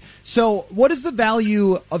guy. So what is the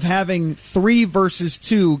value of having 3 versus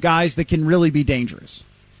 2 guys that can really be dangerous?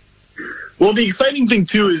 Well, the exciting thing,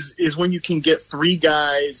 too, is when you can get 3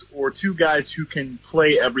 guys or 2 guys who can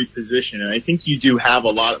play every position. And I think you do have a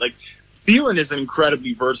lot. Thielen is an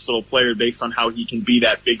incredibly versatile player based on how he can be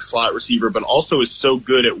that big slot receiver, but also is so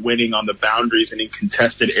good at winning on the boundaries and in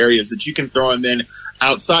contested areas that you can throw him in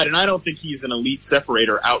outside. And I don't think he's an elite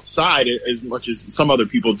separator outside as much as some other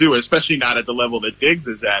people do, especially not at the level that Diggs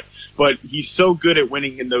is at. But he's so good at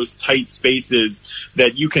winning in those tight spaces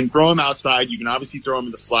that you can throw him outside. You can obviously throw him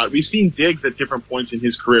in the slot. We've seen Diggs at different points in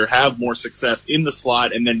his career have more success in the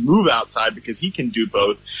slot and then move outside because he can do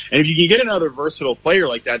both. And if you can get another versatile player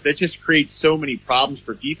like that, that just creates so many problems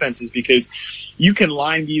for defenses because you can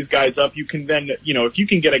line these guys up. You can then, if you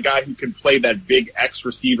can get a guy who can play that big X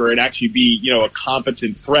receiver and actually be, a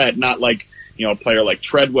competent threat, not like, a player like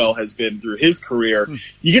Treadwell has been through his career.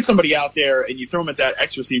 You get somebody out there and you throw him at that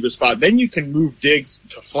X receiver spot, then you can move Diggs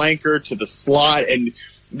to flanker, to the slot, and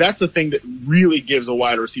that's the thing that really gives a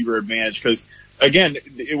wide receiver advantage because, again,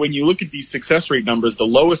 when you look at these success rate numbers, the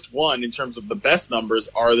lowest one in terms of the best numbers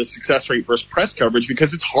are the success rate versus press coverage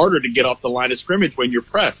because it's harder to get off the line of scrimmage when you're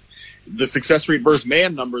pressed. The success rate versus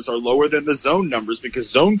man numbers are lower than the zone numbers because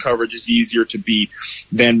zone coverage is easier to beat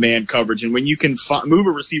than man coverage. And when you can move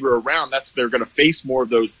a receiver around, they're going to face more of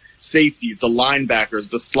those safeties, the linebackers,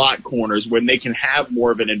 the slot corners, when they can have more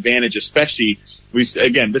of an advantage, especially, this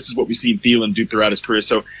is what we've seen Thielen do throughout his career.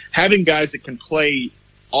 So having guys that can play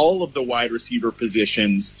all of the wide receiver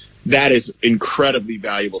positions, that is incredibly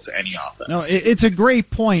valuable to any offense. No, it's a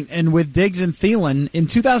great point. And with Diggs and Thielen, in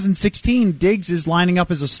 2016, Diggs is lining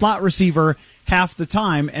up as a slot receiver half the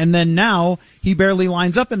time, and then now he barely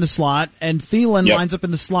lines up in the slot, and Thielen lines up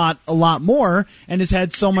in the slot a lot more and has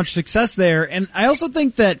had so much success there. And I also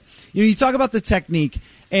think that, you talk about the technique,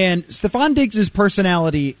 and Stephon Diggs'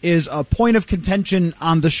 personality is a point of contention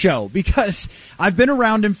on the show because I've been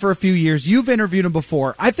around him for a few years. You've interviewed him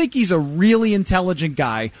before. I think he's a really intelligent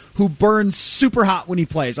guy who burns super hot when he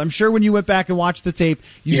plays. I'm sure when you went back and watched the tape,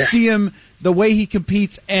 you see him, the way he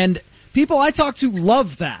competes, and people I talk to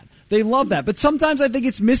love that. They love that. But sometimes I think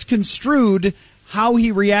it's misconstrued how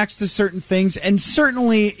he reacts to certain things, and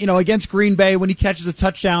certainly, against Green Bay, when he catches a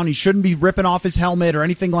touchdown, he shouldn't be ripping off his helmet or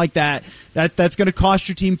anything like that. That's going to cost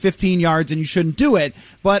your team 15 yards, and you shouldn't do it.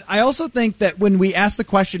 But I also think that when we ask the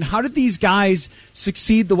question, how did these guys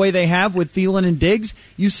succeed the way they have with Thielen and Diggs,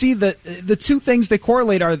 you see that the 2 things that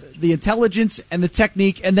correlate are the intelligence and the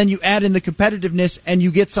technique, and then you add in the competitiveness, and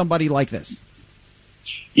you get somebody like this.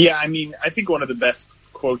 Yeah, I think one of the best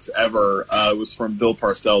quotes ever was from Bill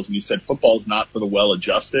Parcells when he said football's not for the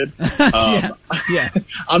well-adjusted.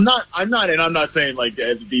 I'm not saying like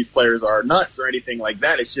these players are nuts or anything like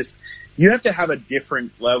that. It's just you have to have a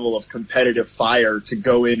different level of competitive fire to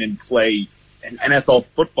go in and play an NFL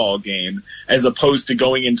football game as opposed to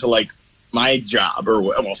going into like my job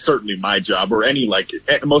certainly my job or any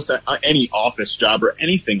any office job or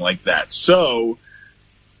anything like that. So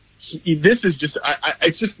this is just,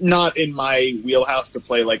 it's just not in my wheelhouse to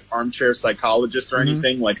play like armchair psychologist or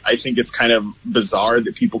anything. Like, I think it's kind of bizarre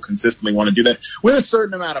that people consistently want to do that with a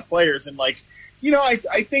certain amount of players. And like, I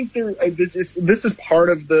think this is part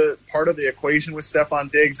of the equation with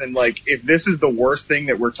Stephon Diggs. And like, if this is the worst thing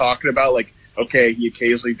that we're talking about, like, okay, he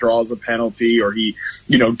occasionally draws a penalty or he,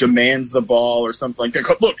 demands the ball or something like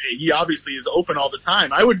that. Look, he obviously is open all the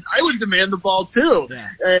time. I would demand the ball too. Yeah.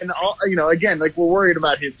 And, again, like we're worried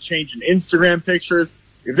about his changing Instagram pictures.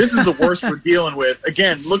 If this is the worst we're dealing with,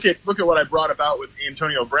 again, look at what I brought about with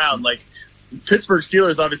Antonio Brown. Like Pittsburgh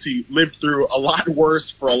Steelers obviously lived through a lot worse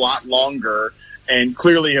for a lot longer and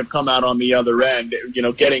clearly have come out on the other end,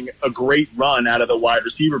 getting a great run out of the wide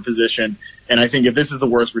receiver position. And I think if this is the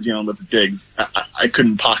worst we're dealing with the Diggs, I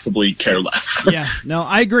couldn't possibly care less. Yeah, no,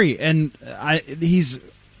 I agree. And he's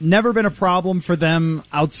never been a problem for them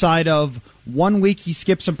outside of 1 week he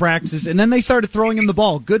skipped some practices, and then they started throwing him the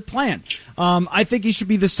ball. Good plan. I think he should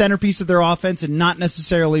be the centerpiece of their offense and not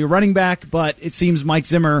necessarily a running back, but it seems Mike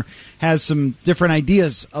Zimmer has some different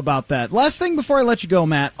ideas about that. Last thing before I let you go,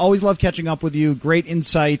 Matt. Always love catching up with you. Great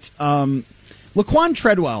insight. Laquan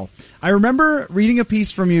Treadwell, I remember reading a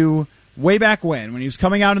piece from you way back when he was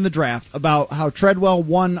coming out in the draft about how Treadwell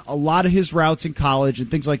won a lot of his routes in college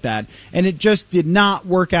and things like that, and it just did not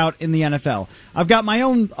work out in the NFL. I've got my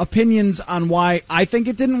own opinions on why I think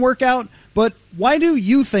it didn't work out, but why do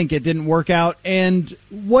you think it didn't work out, and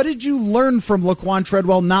what did you learn from Laquan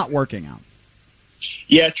Treadwell not working out?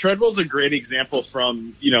 Yeah, Treadwell's a great example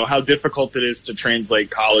from, how difficult it is to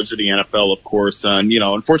translate college to the NFL, of course. And,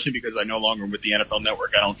 unfortunately, because I no longer with the NFL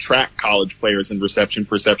Network, I don't track college players and reception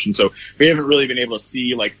perception. So we haven't really been able to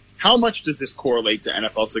see, how much does this correlate to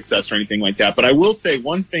NFL success or anything like that. But I will say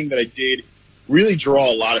one thing that I did really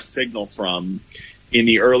draw a lot of signal from in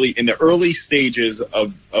the early stages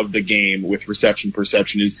of the game with reception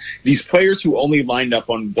perception is these players who only lined up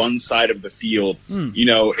on one side of the field,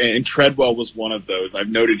 and Treadwell was one of those. I've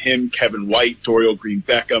noted him, Kevin White, Dorial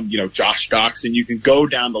Green-Beckham, Josh Doxson. You can go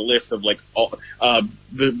down the list of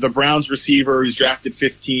the Browns receiver who's drafted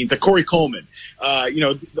 15th, the Corey Coleman.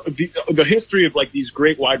 The history of these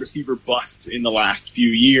great wide receiver busts in the last few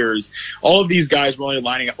years. All of these guys were only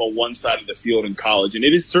lining up on one side of the field in college, and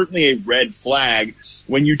it is certainly a red flag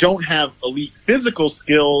when you don't have elite physical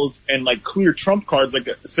skills and clear trump cards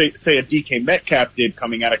say a DK Metcalf did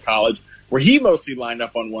coming out of college, where he mostly lined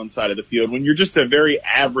up on one side of the field. When you're just a very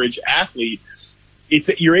average athlete,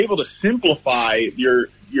 you're able to simplify your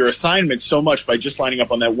assignment so much by just lining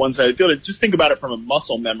up on that one side of the field. And just think about it from a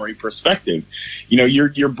muscle memory perspective.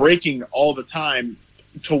 You're breaking all the time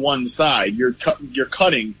to one side. You're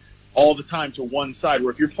cutting all the time to one side,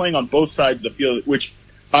 where if you're playing on both sides of the field, which,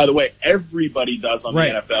 by the way, everybody does on the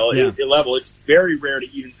NFL level, it's very rare to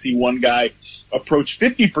even see one guy approach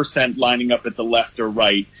 50% lining up at the left or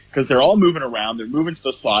right, because they're all moving around. They're moving to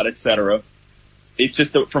the slot, etc. It's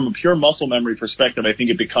just from a pure muscle memory perspective, I think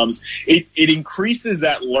it increases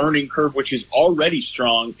that learning curve, which is already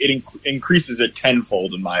strong. It increases it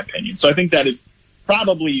tenfold, in my opinion. So I think that is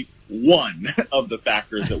probably one of the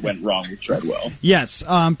factors that went wrong with Treadwell. Yes,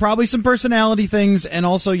 probably some personality things, and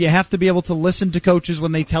also you have to be able to listen to coaches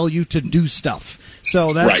when they tell you to do stuff.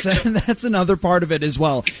 So that's that's another part of it as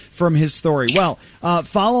well from his story. Well,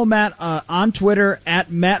 follow Matt on Twitter at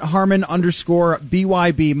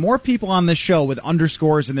 @Matt_Harmon_BYB. More people on this show with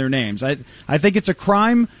underscores in their names. I think it's a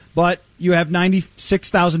crime, but you have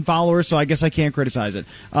 96,000 followers, so I guess I can't criticize it.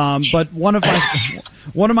 But one of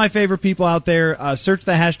my favorite people out there, search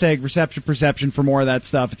the hashtag Reception Perception for more of that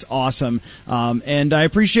stuff. It's awesome. And I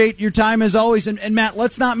appreciate your time as always. And Matt,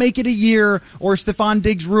 let's not make it a year or Stephon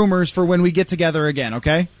Diggs rumors for when we get together again,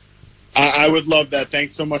 okay? I would love that.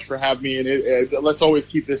 Thanks so much for having me. And let's always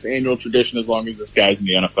keep this annual tradition as long as this guy's in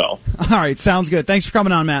the NFL. All right, sounds good. Thanks for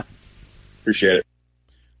coming on, Matt. Appreciate it.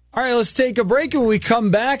 All right, let's take a break. When we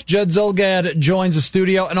come back, Judd Zulgad joins the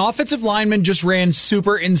studio. An offensive lineman just ran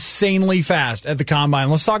super insanely fast at the Combine.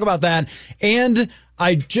 Let's talk about that. And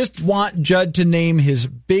I just want Judd to name his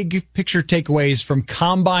big picture takeaways from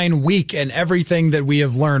Combine Week and everything that we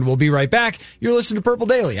have learned. We'll be right back. You're listening to Purple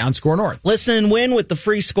Daily on Score North. Listen and win with the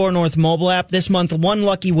free Score North mobile app. This month, one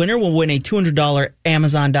lucky winner will win a $200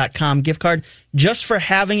 Amazon.com gift card just for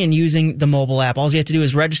having and using the mobile app. All you have to do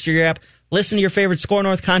is register your app, listen to your favorite Score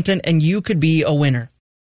North content, and you could be a winner.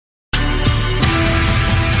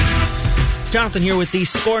 Jonathan here with the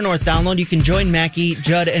Score North download. You can join Mackie,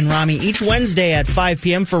 Judd, and Rami each Wednesday at 5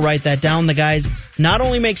 p.m. for Write That Down. The guys not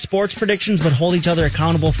only make sports predictions, but hold each other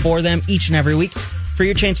accountable for them each and every week. For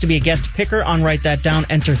your chance to be a guest picker on Write That Down,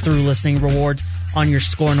 enter through listening rewards on your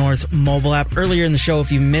Score North mobile app. Earlier in the show,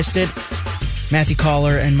 if you missed it, Matthew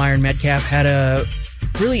Coller and Myron Metcalf had a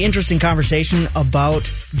really interesting conversation about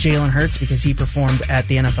Jalen Hurts because he performed at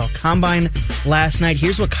the NFL Combine last night.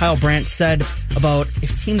 Here's what Kyle Brandt said about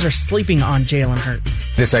if teams are sleeping on Jalen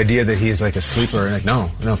Hurts. This idea that he's like a sleeper,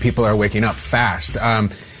 no, people are waking up fast.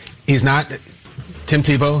 He's not Tim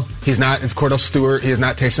Tebow. He's not Cordell Stewart. He is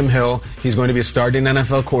not Taysom Hill. He's going to be a starting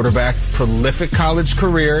NFL quarterback, prolific college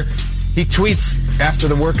career. He tweets after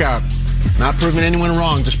the workout, not proving anyone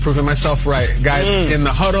wrong, just proving myself right. Guys, in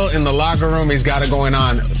the huddle, in the locker room, he's got it going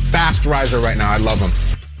on. Fast riser right now. I love him.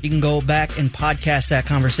 You can go back and podcast that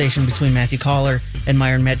conversation between Matthew Coller and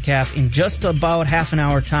Myron Metcalf in just about half an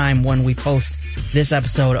hour time when we post this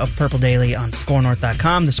episode of Purple Daily on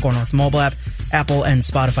ScoreNorth.com, the Score North mobile app, Apple and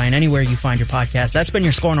Spotify, and anywhere you find your podcast. That's been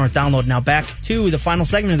your Score North download. Now back to the final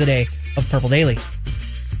segment of the day of Purple Daily.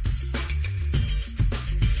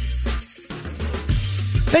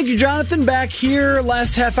 Thank you, Jonathan. Back here,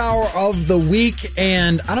 last half hour of the week,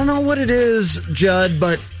 and I don't know what it is, Judd,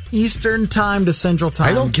 but Eastern time to Central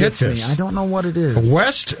time. I don't get this. I don't know what it is.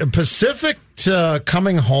 West Pacific to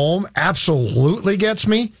coming home absolutely gets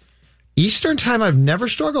me. Eastern time I've never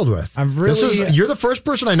struggled with. You're the first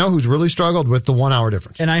person I know who's really struggled with the 1 hour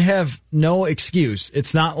difference. And I have no excuse.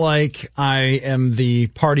 It's not like I am the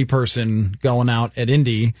party person going out at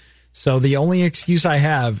Indy. So the only excuse I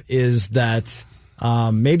have is that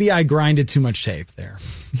maybe I grinded too much tape there.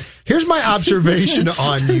 Here's my observation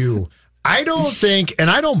on you. I don't think,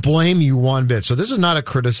 and I don't blame you one bit, so this is not a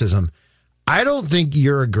criticism. I don't think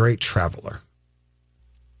you're a great traveler.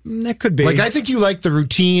 That could be. Like, I think you like the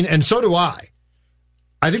routine, and so do I.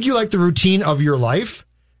 I think you like the routine of your life.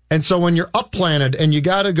 And so when you're up-planted and you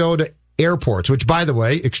got to go to airports, which, by the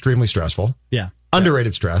way, extremely stressful. Yeah.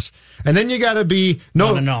 Underrated stress. And then you got to be...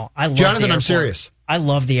 No. I love Jonathan, I'm serious. I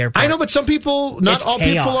love the airport. I know, but some people, not it's all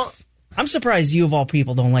chaos. people are... I'm surprised you, of all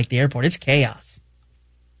people, don't like the airport. It's chaos.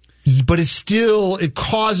 But it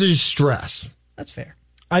causes stress. That's fair.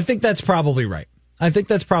 I think that's probably right.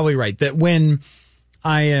 That when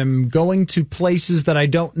I am going to places that I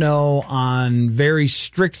don't know on very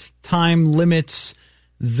strict time limits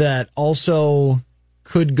that also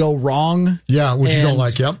could go wrong. Yeah, which you don't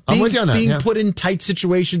like. Yep. I'm with you on that. Being put in tight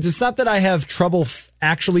situations. It's not that I have trouble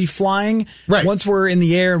actually flying once we're in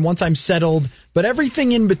the air and once I'm settled, but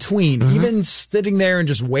everything in between, even sitting there and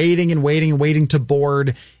just waiting to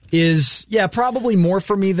board is, probably more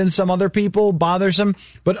for me than some other people, bothersome.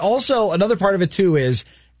 But also another part of it too is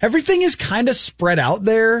everything is kind of spread out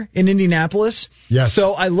there in Indianapolis. Yes.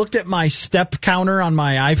 So I looked at my step counter on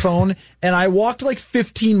my iPhone and I walked like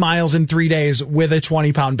 15 miles in 3 days with a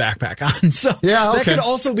 20-pound backpack on. So that could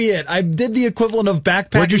also be it. I did the equivalent of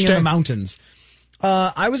backpacking in the mountains.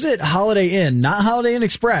 I was at Holiday Inn, not Holiday Inn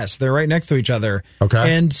Express. They're right next to each other.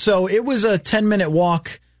 Okay. And so it was a 10-minute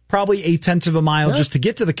walk, probably 0.8 of a mile just to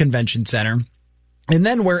get to the convention center. And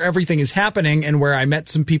then where everything is happening and where I met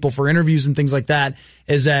some people for interviews and things like that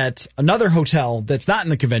is at another hotel that's not in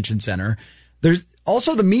the convention center. There's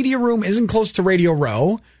also the media room isn't close to Radio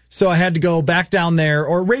Row. So I had to go back down there,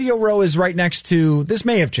 or Radio Row is right next to, this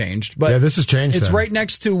may have changed, but this has changed. It's right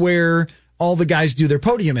next to where all the guys do their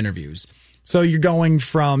podium interviews. So you're going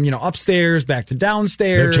from, upstairs back to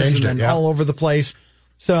downstairs and then all over the place.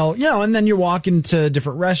 So, and then you're walking to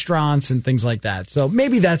different restaurants and things like that. So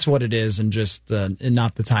maybe that's what it is and just and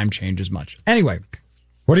not the time change as much. Anyway.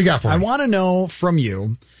 What do you got for me? I want to know from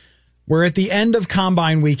you, we're at the end of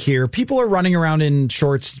Combine Week here. People are running around in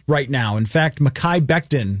shorts right now. In fact, Mekhi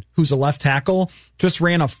Becton, who's a left tackle, just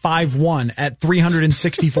ran a 5.1 at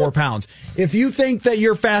 364 pounds. If you think that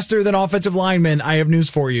you're faster than offensive linemen, I have news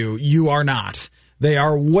for you. You are not. They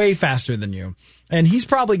are way faster than you. And he's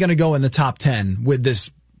probably going to go in the top 10 with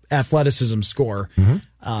this athleticism score.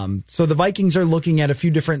 So the Vikings are looking at a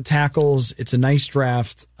few different tackles. It's a nice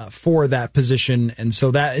draft for that position. And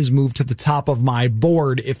so that is moved to the top of my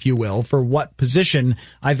board, if you will, for what position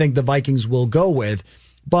I think the Vikings will go with.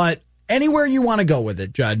 But anywhere you want to go with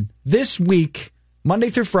it, Judd, this week, Monday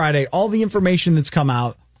through Friday, all the information that's come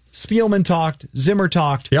out, Spielman talked, Zimmer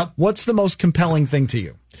talked. Yep. What's the most compelling thing to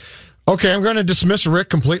you? Okay, I'm going to dismiss Rick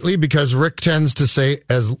completely because Rick tends to say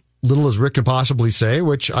as little as Rick can possibly say,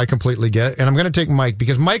 which I completely get. And I'm going to take Mike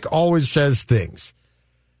because Mike always says things.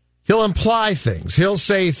 He'll imply things. He'll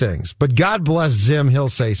say things. But God bless Zim, he'll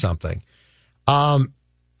say something.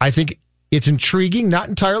 I think it's intriguing, not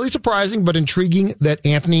entirely surprising, but intriguing that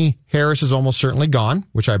Anthony Harris is almost certainly gone,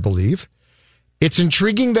 which I believe. It's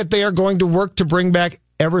intriguing that they are going to work to bring back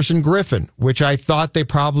Everson Griffin, which I thought they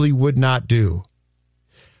probably would not do.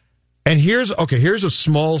 And here's a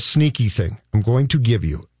small sneaky thing I'm going to give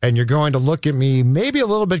you. And you're going to look at me maybe a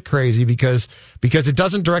little bit crazy because it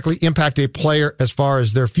doesn't directly impact a player as far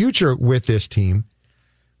as their future with this team.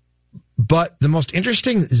 But the most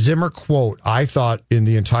interesting Zimmer quote I thought in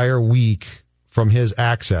the entire week from his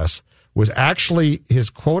access was actually his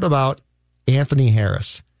quote about Anthony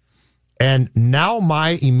Harris. And now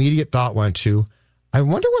my immediate thought went to, I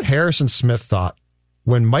wonder what Harrison Smith thought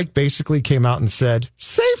when Mike basically came out and said,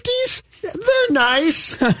 safeties, they're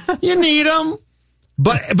nice. You need them.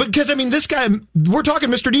 But because, I mean, this guy, we're talking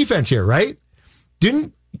Mr. Defense here, right?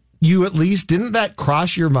 Didn't that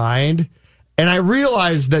cross your mind? And I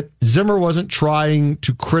realized that Zimmer wasn't trying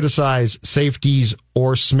to criticize safeties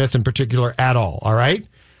or Smith in particular at all right?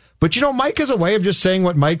 But, Mike has a way of just saying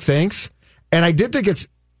what Mike thinks. And I did think it's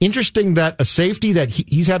interesting that a safety that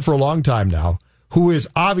he's had for a long time now, who is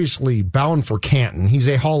obviously bound for Canton, he's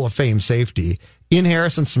a Hall of Fame safety, in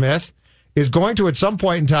Harrison Smith, is going to at some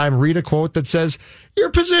point in time read a quote that says, your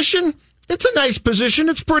position, It's a nice position.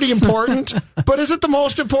 It's pretty important. But is it the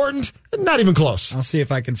most important? Not even close. I'll see if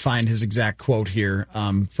I can find his exact quote here.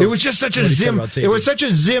 It was just such a Zim. It was such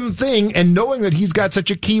a Zim thing, and knowing that he's got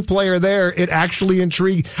such a key player there, it actually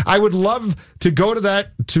intrigued. I would love to go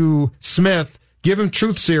to Smith, give him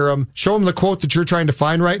truth serum, show him the quote that you're trying to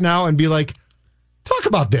find right now, and be like, talk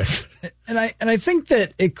about this. And I think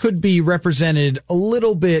that it could be represented a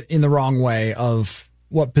little bit in the wrong way of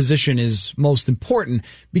what position is most important,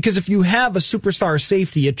 because if you have a superstar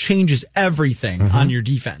safety, it changes everything on your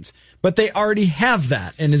defense. But they already have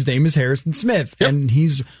that, and his name is Harrison Smith, and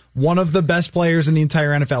he's one of the best players in the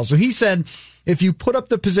entire NFL. So he said, if you put up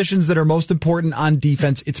the positions that are most important on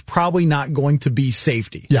defense, it's probably not going to be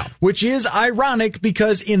safety. Yeah. Which is ironic,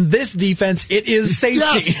 because in this defense, it is safety.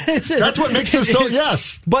 Yes. That's what makes this so,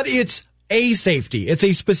 yes. But it's a safety. It's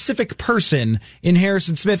a specific person in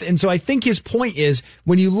Harrison Smith. And so I think his point is,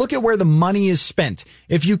 when you look at where the money is spent,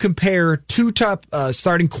 if you compare two top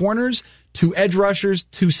starting corners, two edge rushers,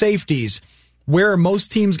 two safeties, where are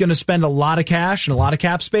most teams going to spend a lot of cash and a lot of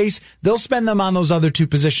cap space? They'll spend them on those other two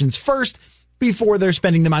positions first before they're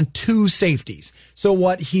spending them on two safeties. So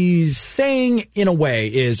what he's saying in a way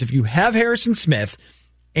is, if you have Harrison Smith,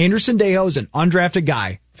 Anderson Dejo is an undrafted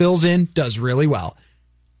guy, fills in, does really well.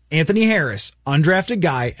 Anthony Harris, undrafted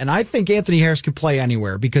guy, and I think Anthony Harris can play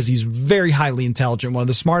anywhere because he's very highly intelligent, one of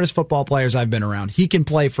the smartest football players I've been around. He can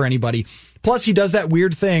play for anybody. Plus, he does that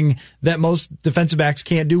weird thing that most defensive backs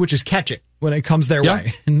can't do, which is catch it when it comes their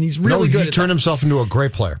way. And he's really good at that. He turned himself into a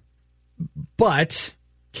great player. But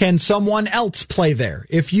can someone else play there?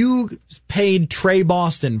 If you paid Trey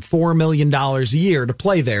Boston $4 million a year to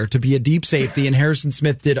play there, to be a deep safety, and Harrison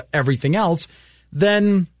Smith did everything else,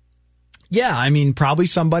 then yeah, I mean, probably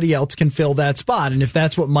somebody else can fill that spot. And if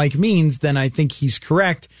that's what Mike means, then I think he's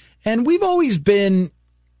correct. And we've always been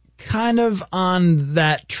kind of on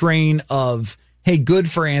that train of, hey, good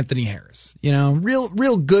for Anthony Harris. You know,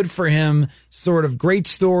 real good for him. Sort of great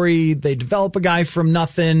story. They develop a guy from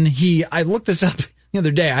nothing. I looked this up the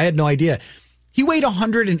other day. I had no idea. He weighed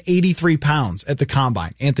 183 pounds at the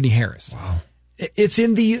combine, Anthony Harris. Wow. It's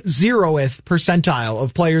in the 0th percentile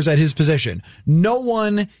of players at his position. No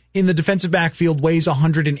one in the defensive backfield weighs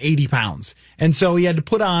 180 pounds. And so he had to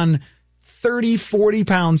put on 30, 40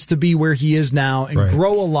 pounds to be where he is now and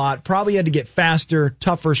grow a lot. Probably had to get faster,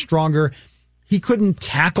 tougher, stronger. He couldn't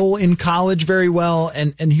tackle in college very well.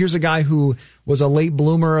 And here's a guy who was a late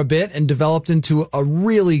bloomer a bit and developed into a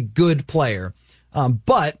really good player.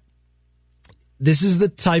 But this is the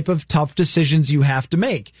type of tough decisions you have to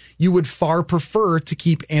make. You would far prefer to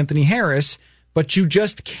keep Anthony Harris, but you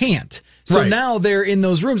just can't. So now they're in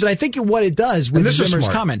those rooms. And I think what it does with Zimmer's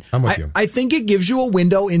comment, I think it gives you a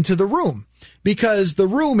window into the room, because the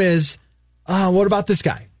room is, what about this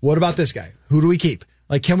guy? What about this guy? Who do we keep?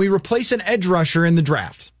 Like, can we replace an edge rusher in the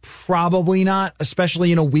draft? Probably not,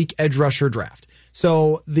 especially in a weak edge rusher draft.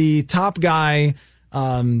 So the top guy,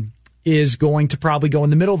 is going to probably go in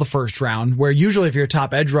the middle of the first round, where usually if you're a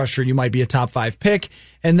top edge rusher, you might be a top 5 pick.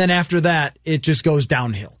 And then after that, it just goes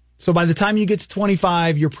downhill. So by the time you get to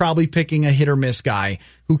 25, you're probably picking a hit or miss guy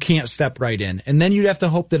who can't step right in. And then you'd have to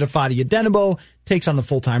hope that Ifeadi Odenigbo takes on the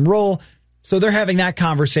full-time role. So they're having that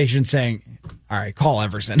conversation saying, all right, call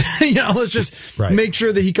Everson. Let's just make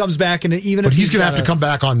sure that he comes back. And even if he's going to have to come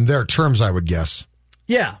back on their terms, I would guess.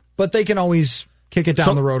 Yeah, but they can always kick it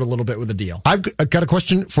down the road a little bit with a deal. I've got a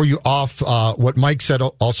question for you off what Mike said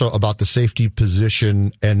also about the safety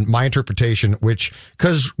position and my interpretation,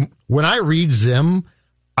 because when I read Zim,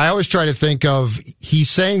 I always try to think of he's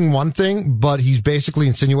saying one thing, but he's basically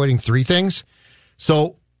insinuating 3 things.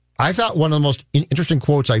 So I thought one of the most interesting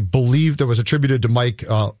quotes, I believe that was attributed to Mike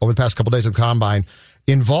over the past couple of days at the Combine,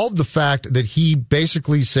 involved the fact that he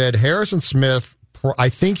basically said Harrison Smith, I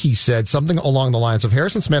think he said something along the lines of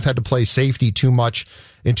Harrison Smith had to play safety too much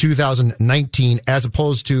in 2019, as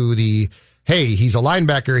opposed to hey, he's a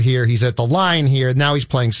linebacker here, he's at the line here, now he's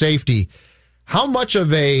playing safety. How much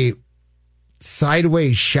of a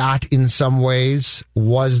sideways shot in some ways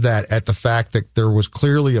was that at the fact that there was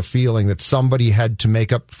clearly a feeling that somebody had to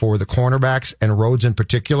make up for the cornerbacks and Rhodes in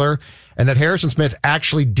particular, and that Harrison Smith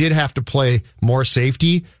actually did have to play more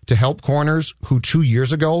safety to help corners who 2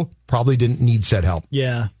 years ago probably didn't need said help?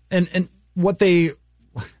 Yeah. And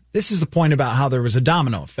this is the point about how there was a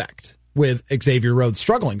domino effect with Xavier Rhodes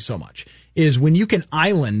struggling so much, is when you can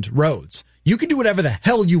island Rhodes, you could do whatever the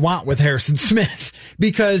hell you want with Harrison Smith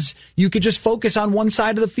because you could just focus on one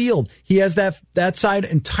side of the field. He has that side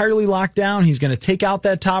entirely locked down. He's going to take out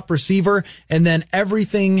that top receiver, and then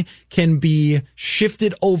everything can be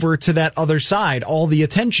shifted over to that other side, all the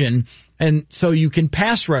attention. And so you can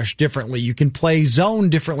pass rush differently. You can play zone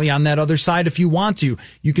differently on that other side if you want to.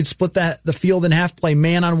 You could split the field in half, play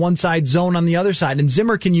man on one side, zone on the other side. And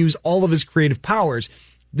Zimmer can use all of his creative powers.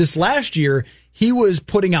 This last year, he was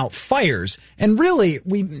putting out fires. And really,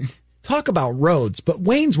 we talk about Rhodes, but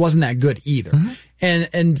Waynes wasn't that good either. Mm-hmm.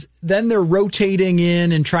 And then they're rotating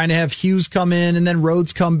in and trying to have Hughes come in and then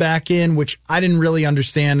Rhodes come back in, which I didn't really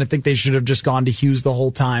understand. I think they should have just gone to Hughes the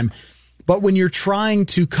whole time. But when you're trying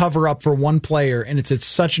to cover up for one player and it's at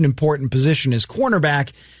such an important position as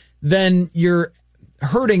cornerback, then you're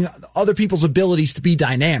hurting other people's abilities to be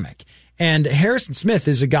dynamic. And Harrison Smith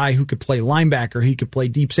is a guy who could play linebacker. He could play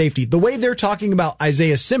deep safety. The way they're talking about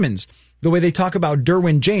Isaiah Simmons, the way they talk about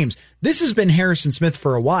Derwin James, this has been Harrison Smith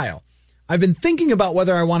for a while. I've been thinking about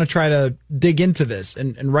whether I want to try to dig into this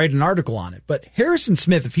and write an article on it. But Harrison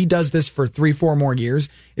Smith, if he does this for 3-4 more years,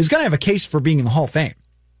 is going to have a case for being in the Hall of Fame.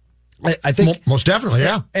 I think most definitely,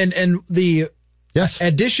 yeah. And the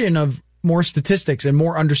addition of more statistics and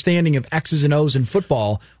more understanding of X's and O's in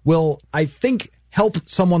football will, I think, help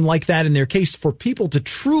someone like that in their case for people to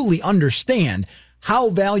truly understand how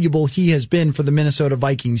valuable he has been for the Minnesota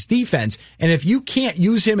Vikings defense. And if you can't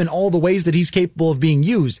use him in all the ways that he's capable of being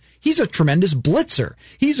used, he's a tremendous blitzer.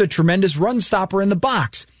 He's a tremendous run stopper in the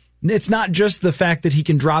box. It's not just the fact that he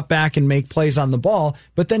can drop back and make plays on the ball,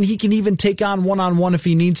 but then he can even take on one-on-one if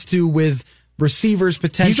he needs to with receivers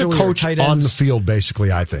potentially. He's a coach or tight ends on the field,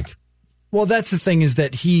 basically, I think. Well, that's the thing, is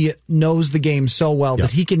that he knows the game so well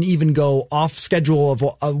that he can even go off schedule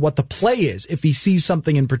of what the play is if he sees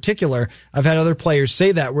something in particular. I've had other players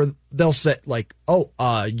say that, where they'll say, like,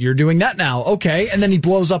 you're doing that now. Okay. And then he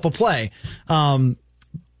blows up a play.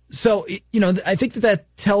 So, I think that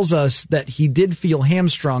tells us that he did feel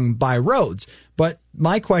hamstrung by Rhodes. But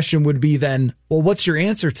my question would be then, well, what's your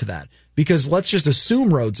answer to that? Because let's just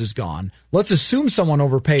assume Rhodes is gone. Let's assume someone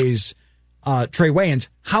overpays Trey Waynes.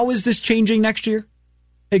 How is this changing next year?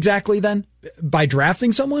 Exactly then? By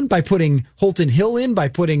drafting someone? By putting Holton Hill in? By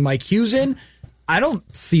putting Mike Hughes in? I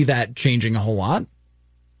don't see that changing a whole lot.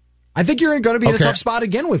 I think you're going to be in a tough spot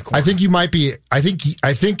again with corner. I think you might be. I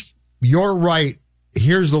think you're right.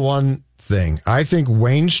 Here's the one thing. I think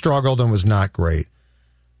Wayne struggled and was not great.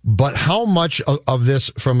 But how much of this,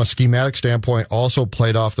 from a schematic standpoint, also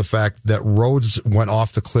played off the fact that Rhodes went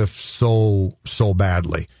off the cliff so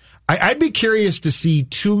badly? I'd be curious to see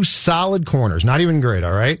two solid corners, not even great,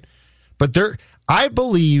 all right? But I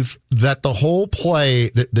believe that the whole play,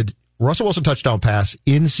 the Russell Wilson touchdown pass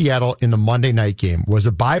in Seattle in the Monday night game, was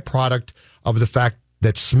a byproduct of the fact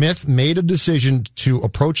that Smith made a decision to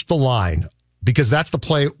approach the line, because that's the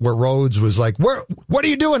play where Rhodes was like, what are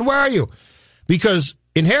you doing? Where are you? Because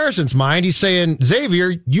in Harrison's mind, he's saying,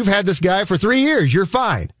 Xavier, you've had this guy for 3 years. You're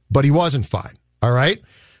fine. But he wasn't fine, all right?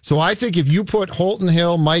 So I think if you put Holton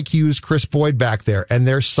Hill, Mike Hughes, Chris Boyd back there, and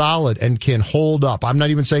they're solid and can hold up, I'm not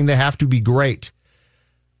even saying they have to be great.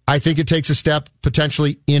 I think it takes a step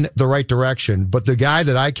potentially in the right direction. But the guy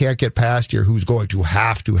that I can't get past here, who's going to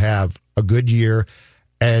have a good year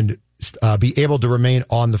and be able to remain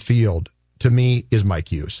on the field, to me, is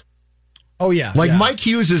Mike Hughes. Oh, yeah. Mike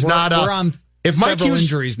Hughes is not we're on several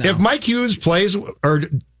injuries now. If Mike Hughes plays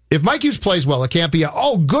well, it can't be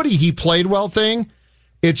goody, he played well thing.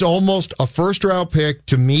 It's almost a first-round pick.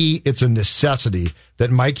 To me, it's a necessity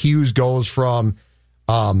that Mike Hughes goes from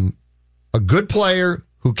a good player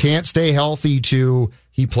who can't stay healthy to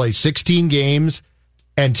he plays 16 games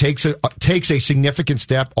and takes a significant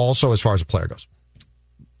step also as far as a player goes.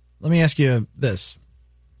 Let me ask you this.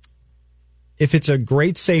 If it's a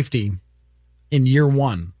great safety in year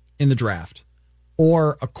one in the draft,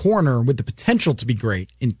 or a corner with the potential to be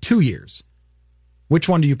great in 2 years, which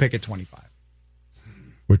one do you pick at 25?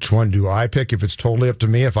 Which one do I pick? If it's totally up to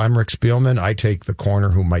me, if I'm Rick Spielman, I take the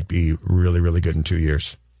corner who might be really, really good in 2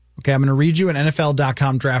 years. Okay, I'm going to read you an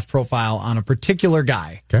NFL.com draft profile on a particular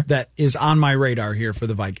guy that is on my radar here for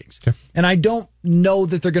the Vikings. Okay. And I don't know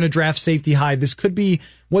that they're going to draft safety high. This could be,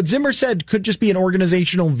 what Zimmer said, could just be an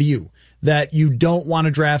organizational view, that you don't want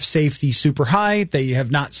to draft safety super high. They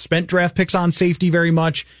have not spent draft picks on safety very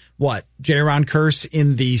much. Jaron Kearse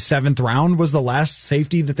in the 7th round was the last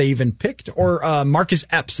safety that they even picked, or Marcus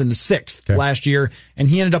Epps in the 6th last year, and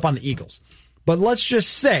he ended up on the Eagles. But let's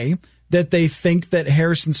just say that they think that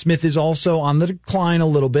Harrison Smith is also on the decline a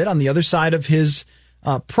little bit, on the other side of his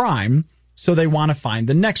prime, so they want to find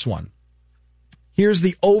the next one. Here's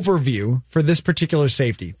the overview for this particular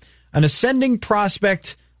safety. An ascending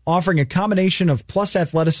prospect offering a combination of plus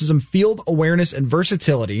athleticism, field awareness, and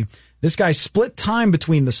versatility. This guy split time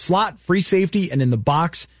between the slot, free safety, and in the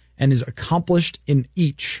box, and is accomplished in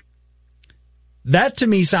each. That to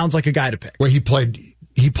me sounds like a guy to pick. Where he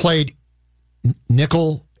played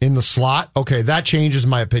nickel in the slot. Okay, that changes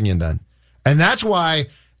my opinion then. And that's why,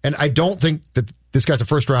 and I don't think that this guy's a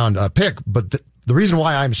first-round pick, but the reason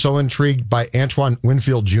why I'm so intrigued by Antoine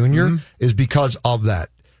Winfield Jr. is because of that.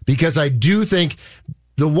 Because I do think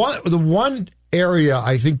the one area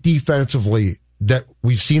I think defensively that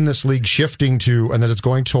we've seen this league shifting to and that it's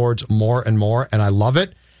going towards more and more, and I love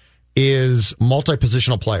it, is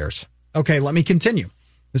multi-positional players. Okay, let me continue.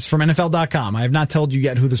 This is from NFL.com. I have not told you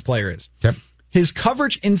yet who this player is. Yep. His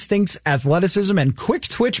coverage instincts, athleticism, and quick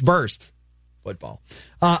twitch burst, football,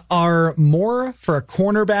 are more for a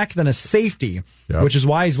cornerback than a safety, which is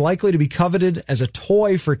why he's likely to be coveted as a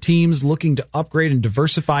toy for teams looking to upgrade and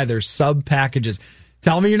diversify their sub packages.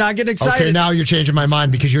 Tell me you're not getting excited. Okay, now you're changing my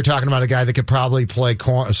mind because you're talking about a guy that could probably play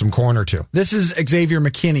some corner too. This is Xavier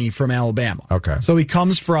McKinney from Alabama. Okay. So he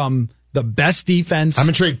comes from the best defense. I'm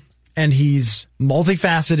intrigued. And he's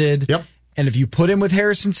multifaceted. Yep. And if you put him with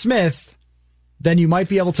Harrison Smith, then you might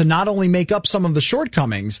be able to not only make up some of the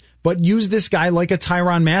shortcomings, but use this guy like a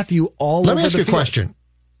Tyrann Mathieu all over the field. Let me ask you a question.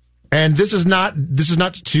 And this is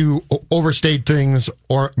not to overstate things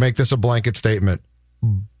or make this a blanket statement.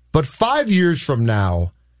 But 5 years from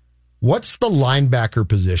now, what's the linebacker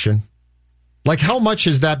position? Like, how much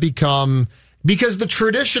has that become? Because the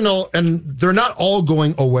traditional, and they're not all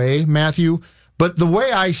going away, Matthew, but the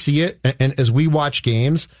way I see it, and as we watch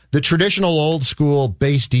games, the traditional old school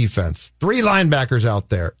base defense, 3 linebackers out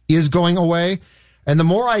there, is going away. And the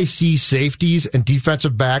more I see safeties and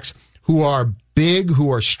defensive backs who are big,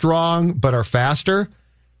 who are strong, but are faster,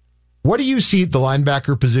 what do you see the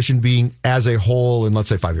linebacker position being as a whole in, let's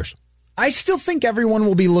say, 5 years? I still think everyone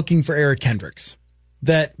will be looking for Eric Kendricks.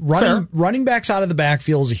 That running backs out of the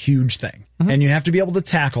backfield is a huge thing, and you have to be able to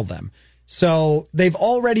tackle them. So they've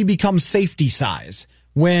already become safety size.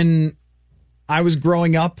 When I was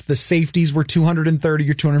growing up, the safeties were 230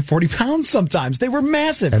 or 240 pounds sometimes. They were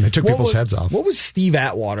massive. And they took people's heads off. What was Steve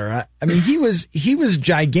Atwater? I mean, he was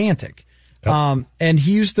gigantic. Yep. And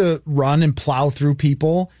he used to run and plow through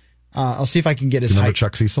people. I'll see if I can get his height.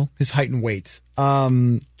 Chuck Cecil? His height and weight.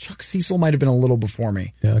 Chuck Cecil might have been a little before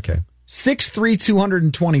me. Yeah, okay. 6'3",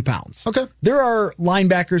 220 pounds. Okay. There are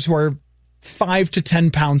linebackers who are 5 to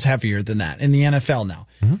 10 pounds heavier than that in the NFL now.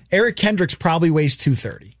 Eric Kendricks probably weighs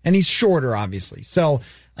 230, and he's shorter, obviously. So,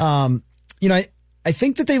 I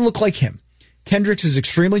think that they look like him. Kendricks is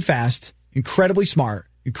extremely fast, incredibly smart,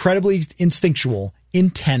 incredibly instinctual,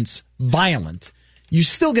 intense, violent. You're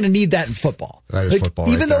still going to need that in football. That is football,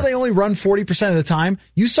 even though they only run 40% of the time,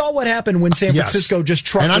 you saw what happened when San Francisco just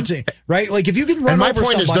trucked it, right? Like, if you can run over somebody, and my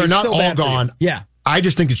point is they're not all gone. Yeah. I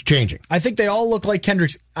just think it's changing. I think they all look like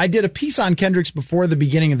Kendricks. I did a piece on Kendricks before the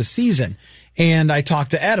beginning of the season, and I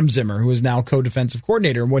talked to Adam Zimmer, who is now co-defensive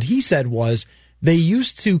coordinator, and what he said was they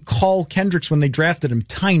used to call Kendricks when they drafted him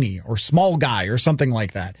tiny or small guy or something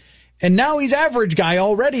like that. And now he's average guy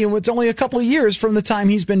already, and it's only a couple of years from the time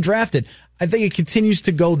he's been drafted. I think it continues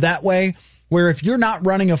to go that way, where if you're not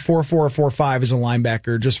running a 4.4 or 4.5 as a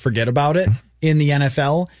linebacker, just forget about it in the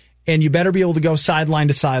NFL. And you better be able to go sideline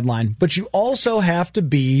to sideline. But you also have to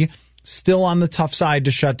be still on the tough side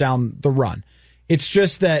to shut down the run. It's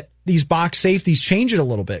just that these box safeties change it a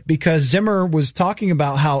little bit, because Zimmer was talking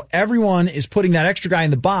about how everyone is putting that extra guy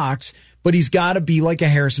in the box, but he's got to be like a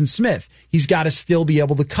Harrison Smith. He's got to still be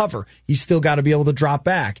able to cover. He's still got to be able to drop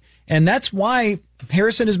back. And that's why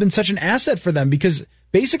Harrison has been such an asset for them, because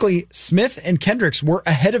basically Smith and Kendricks were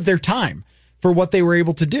ahead of their time for what they were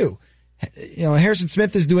able to do. You know, Harrison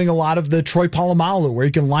Smith is doing a lot of the Troy Polamalu, where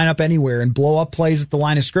he can line up anywhere and blow up plays at the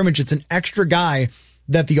line of scrimmage. It's an extra guy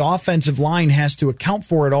that the offensive line has to account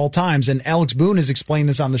for at all times. And Alex Boone has explained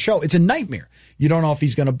this on the show. It's a nightmare. You don't know if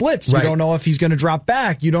he's going to blitz. Right. You don't know if he's going to drop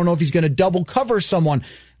back. You don't know if he's going to double cover someone.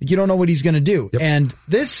 You don't know what he's going to do. Yep. And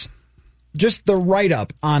this, just the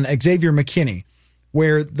write-up on Xavier McKinney,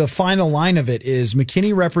 where the final line of it is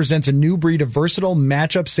McKinney represents a new breed of versatile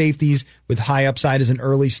matchup safeties with high upside as an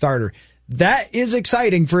early starter. That is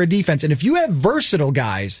exciting for a defense. And if you have versatile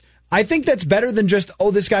guys, I think that's better than just,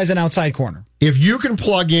 oh, this guy's an outside corner. If you can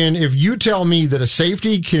plug in, if you tell me that a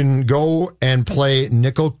safety can go and play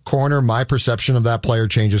nickel corner, my perception of that player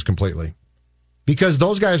changes completely. Because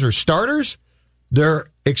those guys are starters, they're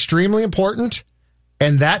extremely important,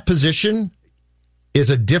 and that position is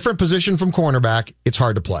a different position from cornerback. It's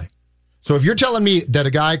hard to play. So if you're telling me that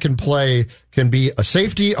a guy can be a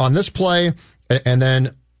safety on this play, and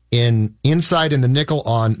then inside in the nickel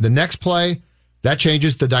on the next play, that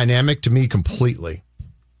changes the dynamic to me completely.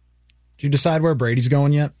 Did you decide where Brady's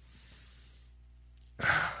going yet?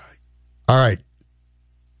 All right.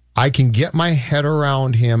 I can get my head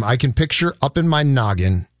around him. I can picture up in my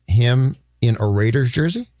noggin him in a Raiders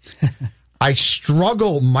jersey. I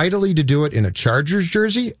struggle mightily to do it in a Chargers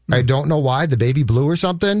jersey. I don't know why, the baby blue or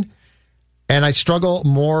something. And I struggle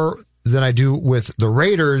more than I do with the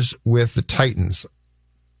Raiders with the Titans.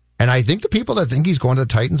 And I think the people that think he's going to the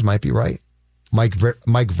Titans might be right. Mike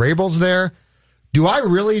Vrabel's there. Do I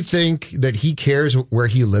really think that he cares where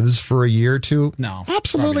he lives for a year or two? No.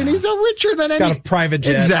 Absolutely. He's no richer than he's got a private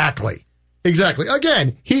jet. Exactly.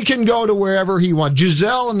 Again, he can go to wherever he wants.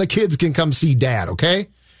 Giselle and the kids can come see dad, okay?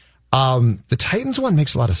 The Titans one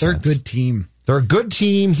makes a lot of sense. They're a good team. They're a good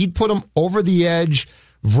team. He'd put them over the edge.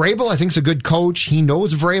 Vrabel, I think, is a good coach. He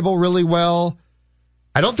knows Vrabel really well.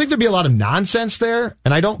 I don't think there'd be a lot of nonsense there,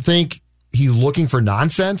 and I don't think he's looking for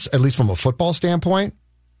nonsense, at least from a football standpoint.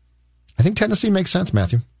 I think Tennessee makes sense,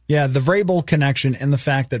 Matthew. Yeah, the Vrabel connection and the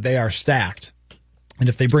fact that they are stacked. And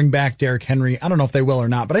if they bring back Derrick Henry, I don't know if they will or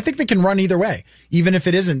not, but I think they can run either way, even if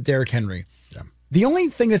it isn't Derrick Henry. Yeah. The only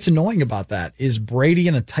thing that's annoying about that is Brady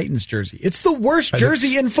in a Titans jersey. It's the worst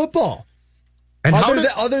jersey in football. And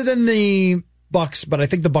other than the Bucks, but I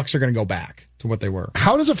think the Bucks are going to go back to what they were.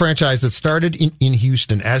 How does a franchise that started in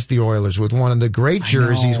Houston as the Oilers with one of the great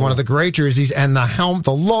jerseys, and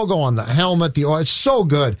the logo on the helmet, it's so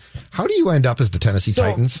good. How do you end up as the Tennessee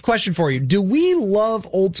Titans? Question for you. Do we love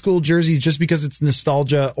old school jerseys just because it's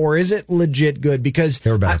nostalgia, or is it legit good? Because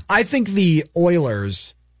I think the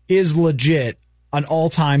Oilers is legit an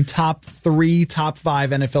all-time top 3, top 5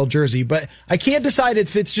 NFL jersey, but I can't decide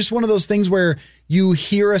if it's just one of those things where you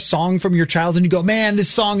hear a song from your child and you go, man, this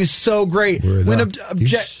song is so great. Maybe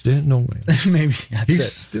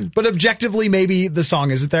that's it. But objectively, maybe the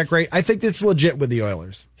song isn't that great. I think it's legit with the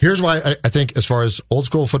Oilers. Here's why I think as far as old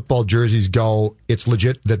school football jerseys go, it's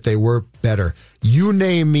legit that they were better. You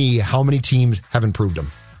name me how many teams have improved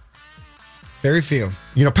them. Very few.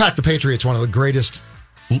 Pat the Patriot's one of the greatest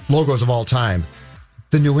logos of all time.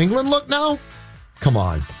 The New England look now? Come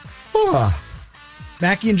on.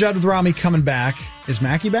 Mackey and Judd with Rami coming back. Is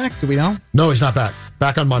Mackey back? Do we know? No, he's not back.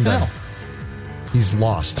 Back on Monday. No. He's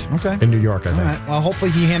lost in New York, I think. All right. Well,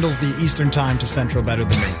 hopefully he handles the Eastern time to Central better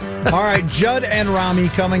than me. All right, Judd and Rami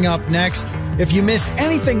coming up next. If you missed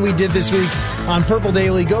anything we did this week on Purple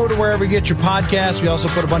Daily, go to wherever you get your podcasts. We also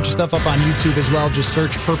put a bunch of stuff up on YouTube as well. Just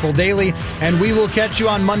search Purple Daily, and we will catch you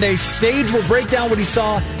on Monday. Sage will break down what he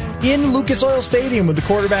saw in Lucas Oil Stadium with the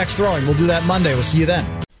quarterbacks throwing. We'll do that Monday. We'll see you then.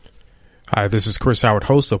 Hi, this is Chris Howard,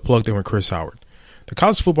 host of Plugged In with Chris Howard. The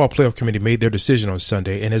College Football Playoff Committee made their decision on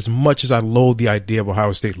Sunday, and as much as I loathe the idea of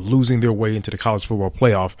Ohio State losing their way into the College Football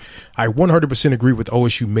Playoff, I 100% agree with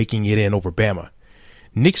OSU making it in over Bama.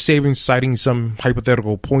 Nick Saban citing some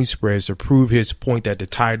hypothetical point spreads to prove his point that the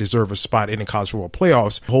Tide deserve a spot in the College Football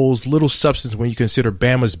Playoffs holds little substance when you consider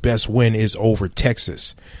Bama's best win is over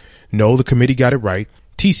Texas. No, the committee got it right.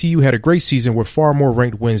 TCU had a great season with far more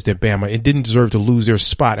ranked wins than Bama and didn't deserve to lose their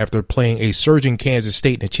spot after playing a surging Kansas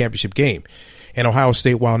State in a championship game. And Ohio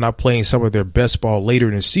State, while not playing some of their best ball later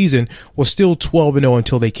in the season, was still 12-0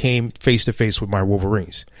 until they came face-to-face with my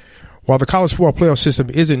Wolverines. While the college football playoff system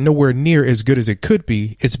isn't nowhere near as good as it could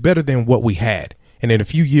be, it's better than what we had. And in a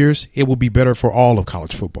few years, it will be better for all of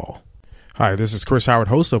college football. Hi, this is Chris Howard,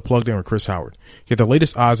 host of Plugged In with Chris Howard. Get the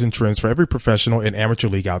latest odds and trends for every professional and amateur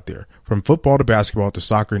league out there. From football to basketball to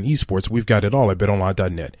soccer and esports, we've got it all at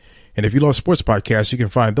BetOnline.net. And if you love sports podcasts, you can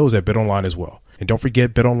find those at BetOnline as well. And don't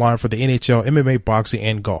forget BetOnline for the NHL, MMA, boxing,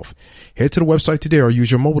 and golf. Head to the website today or use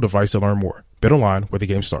your mobile device to learn more. BetOnline, where the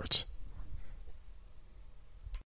game starts.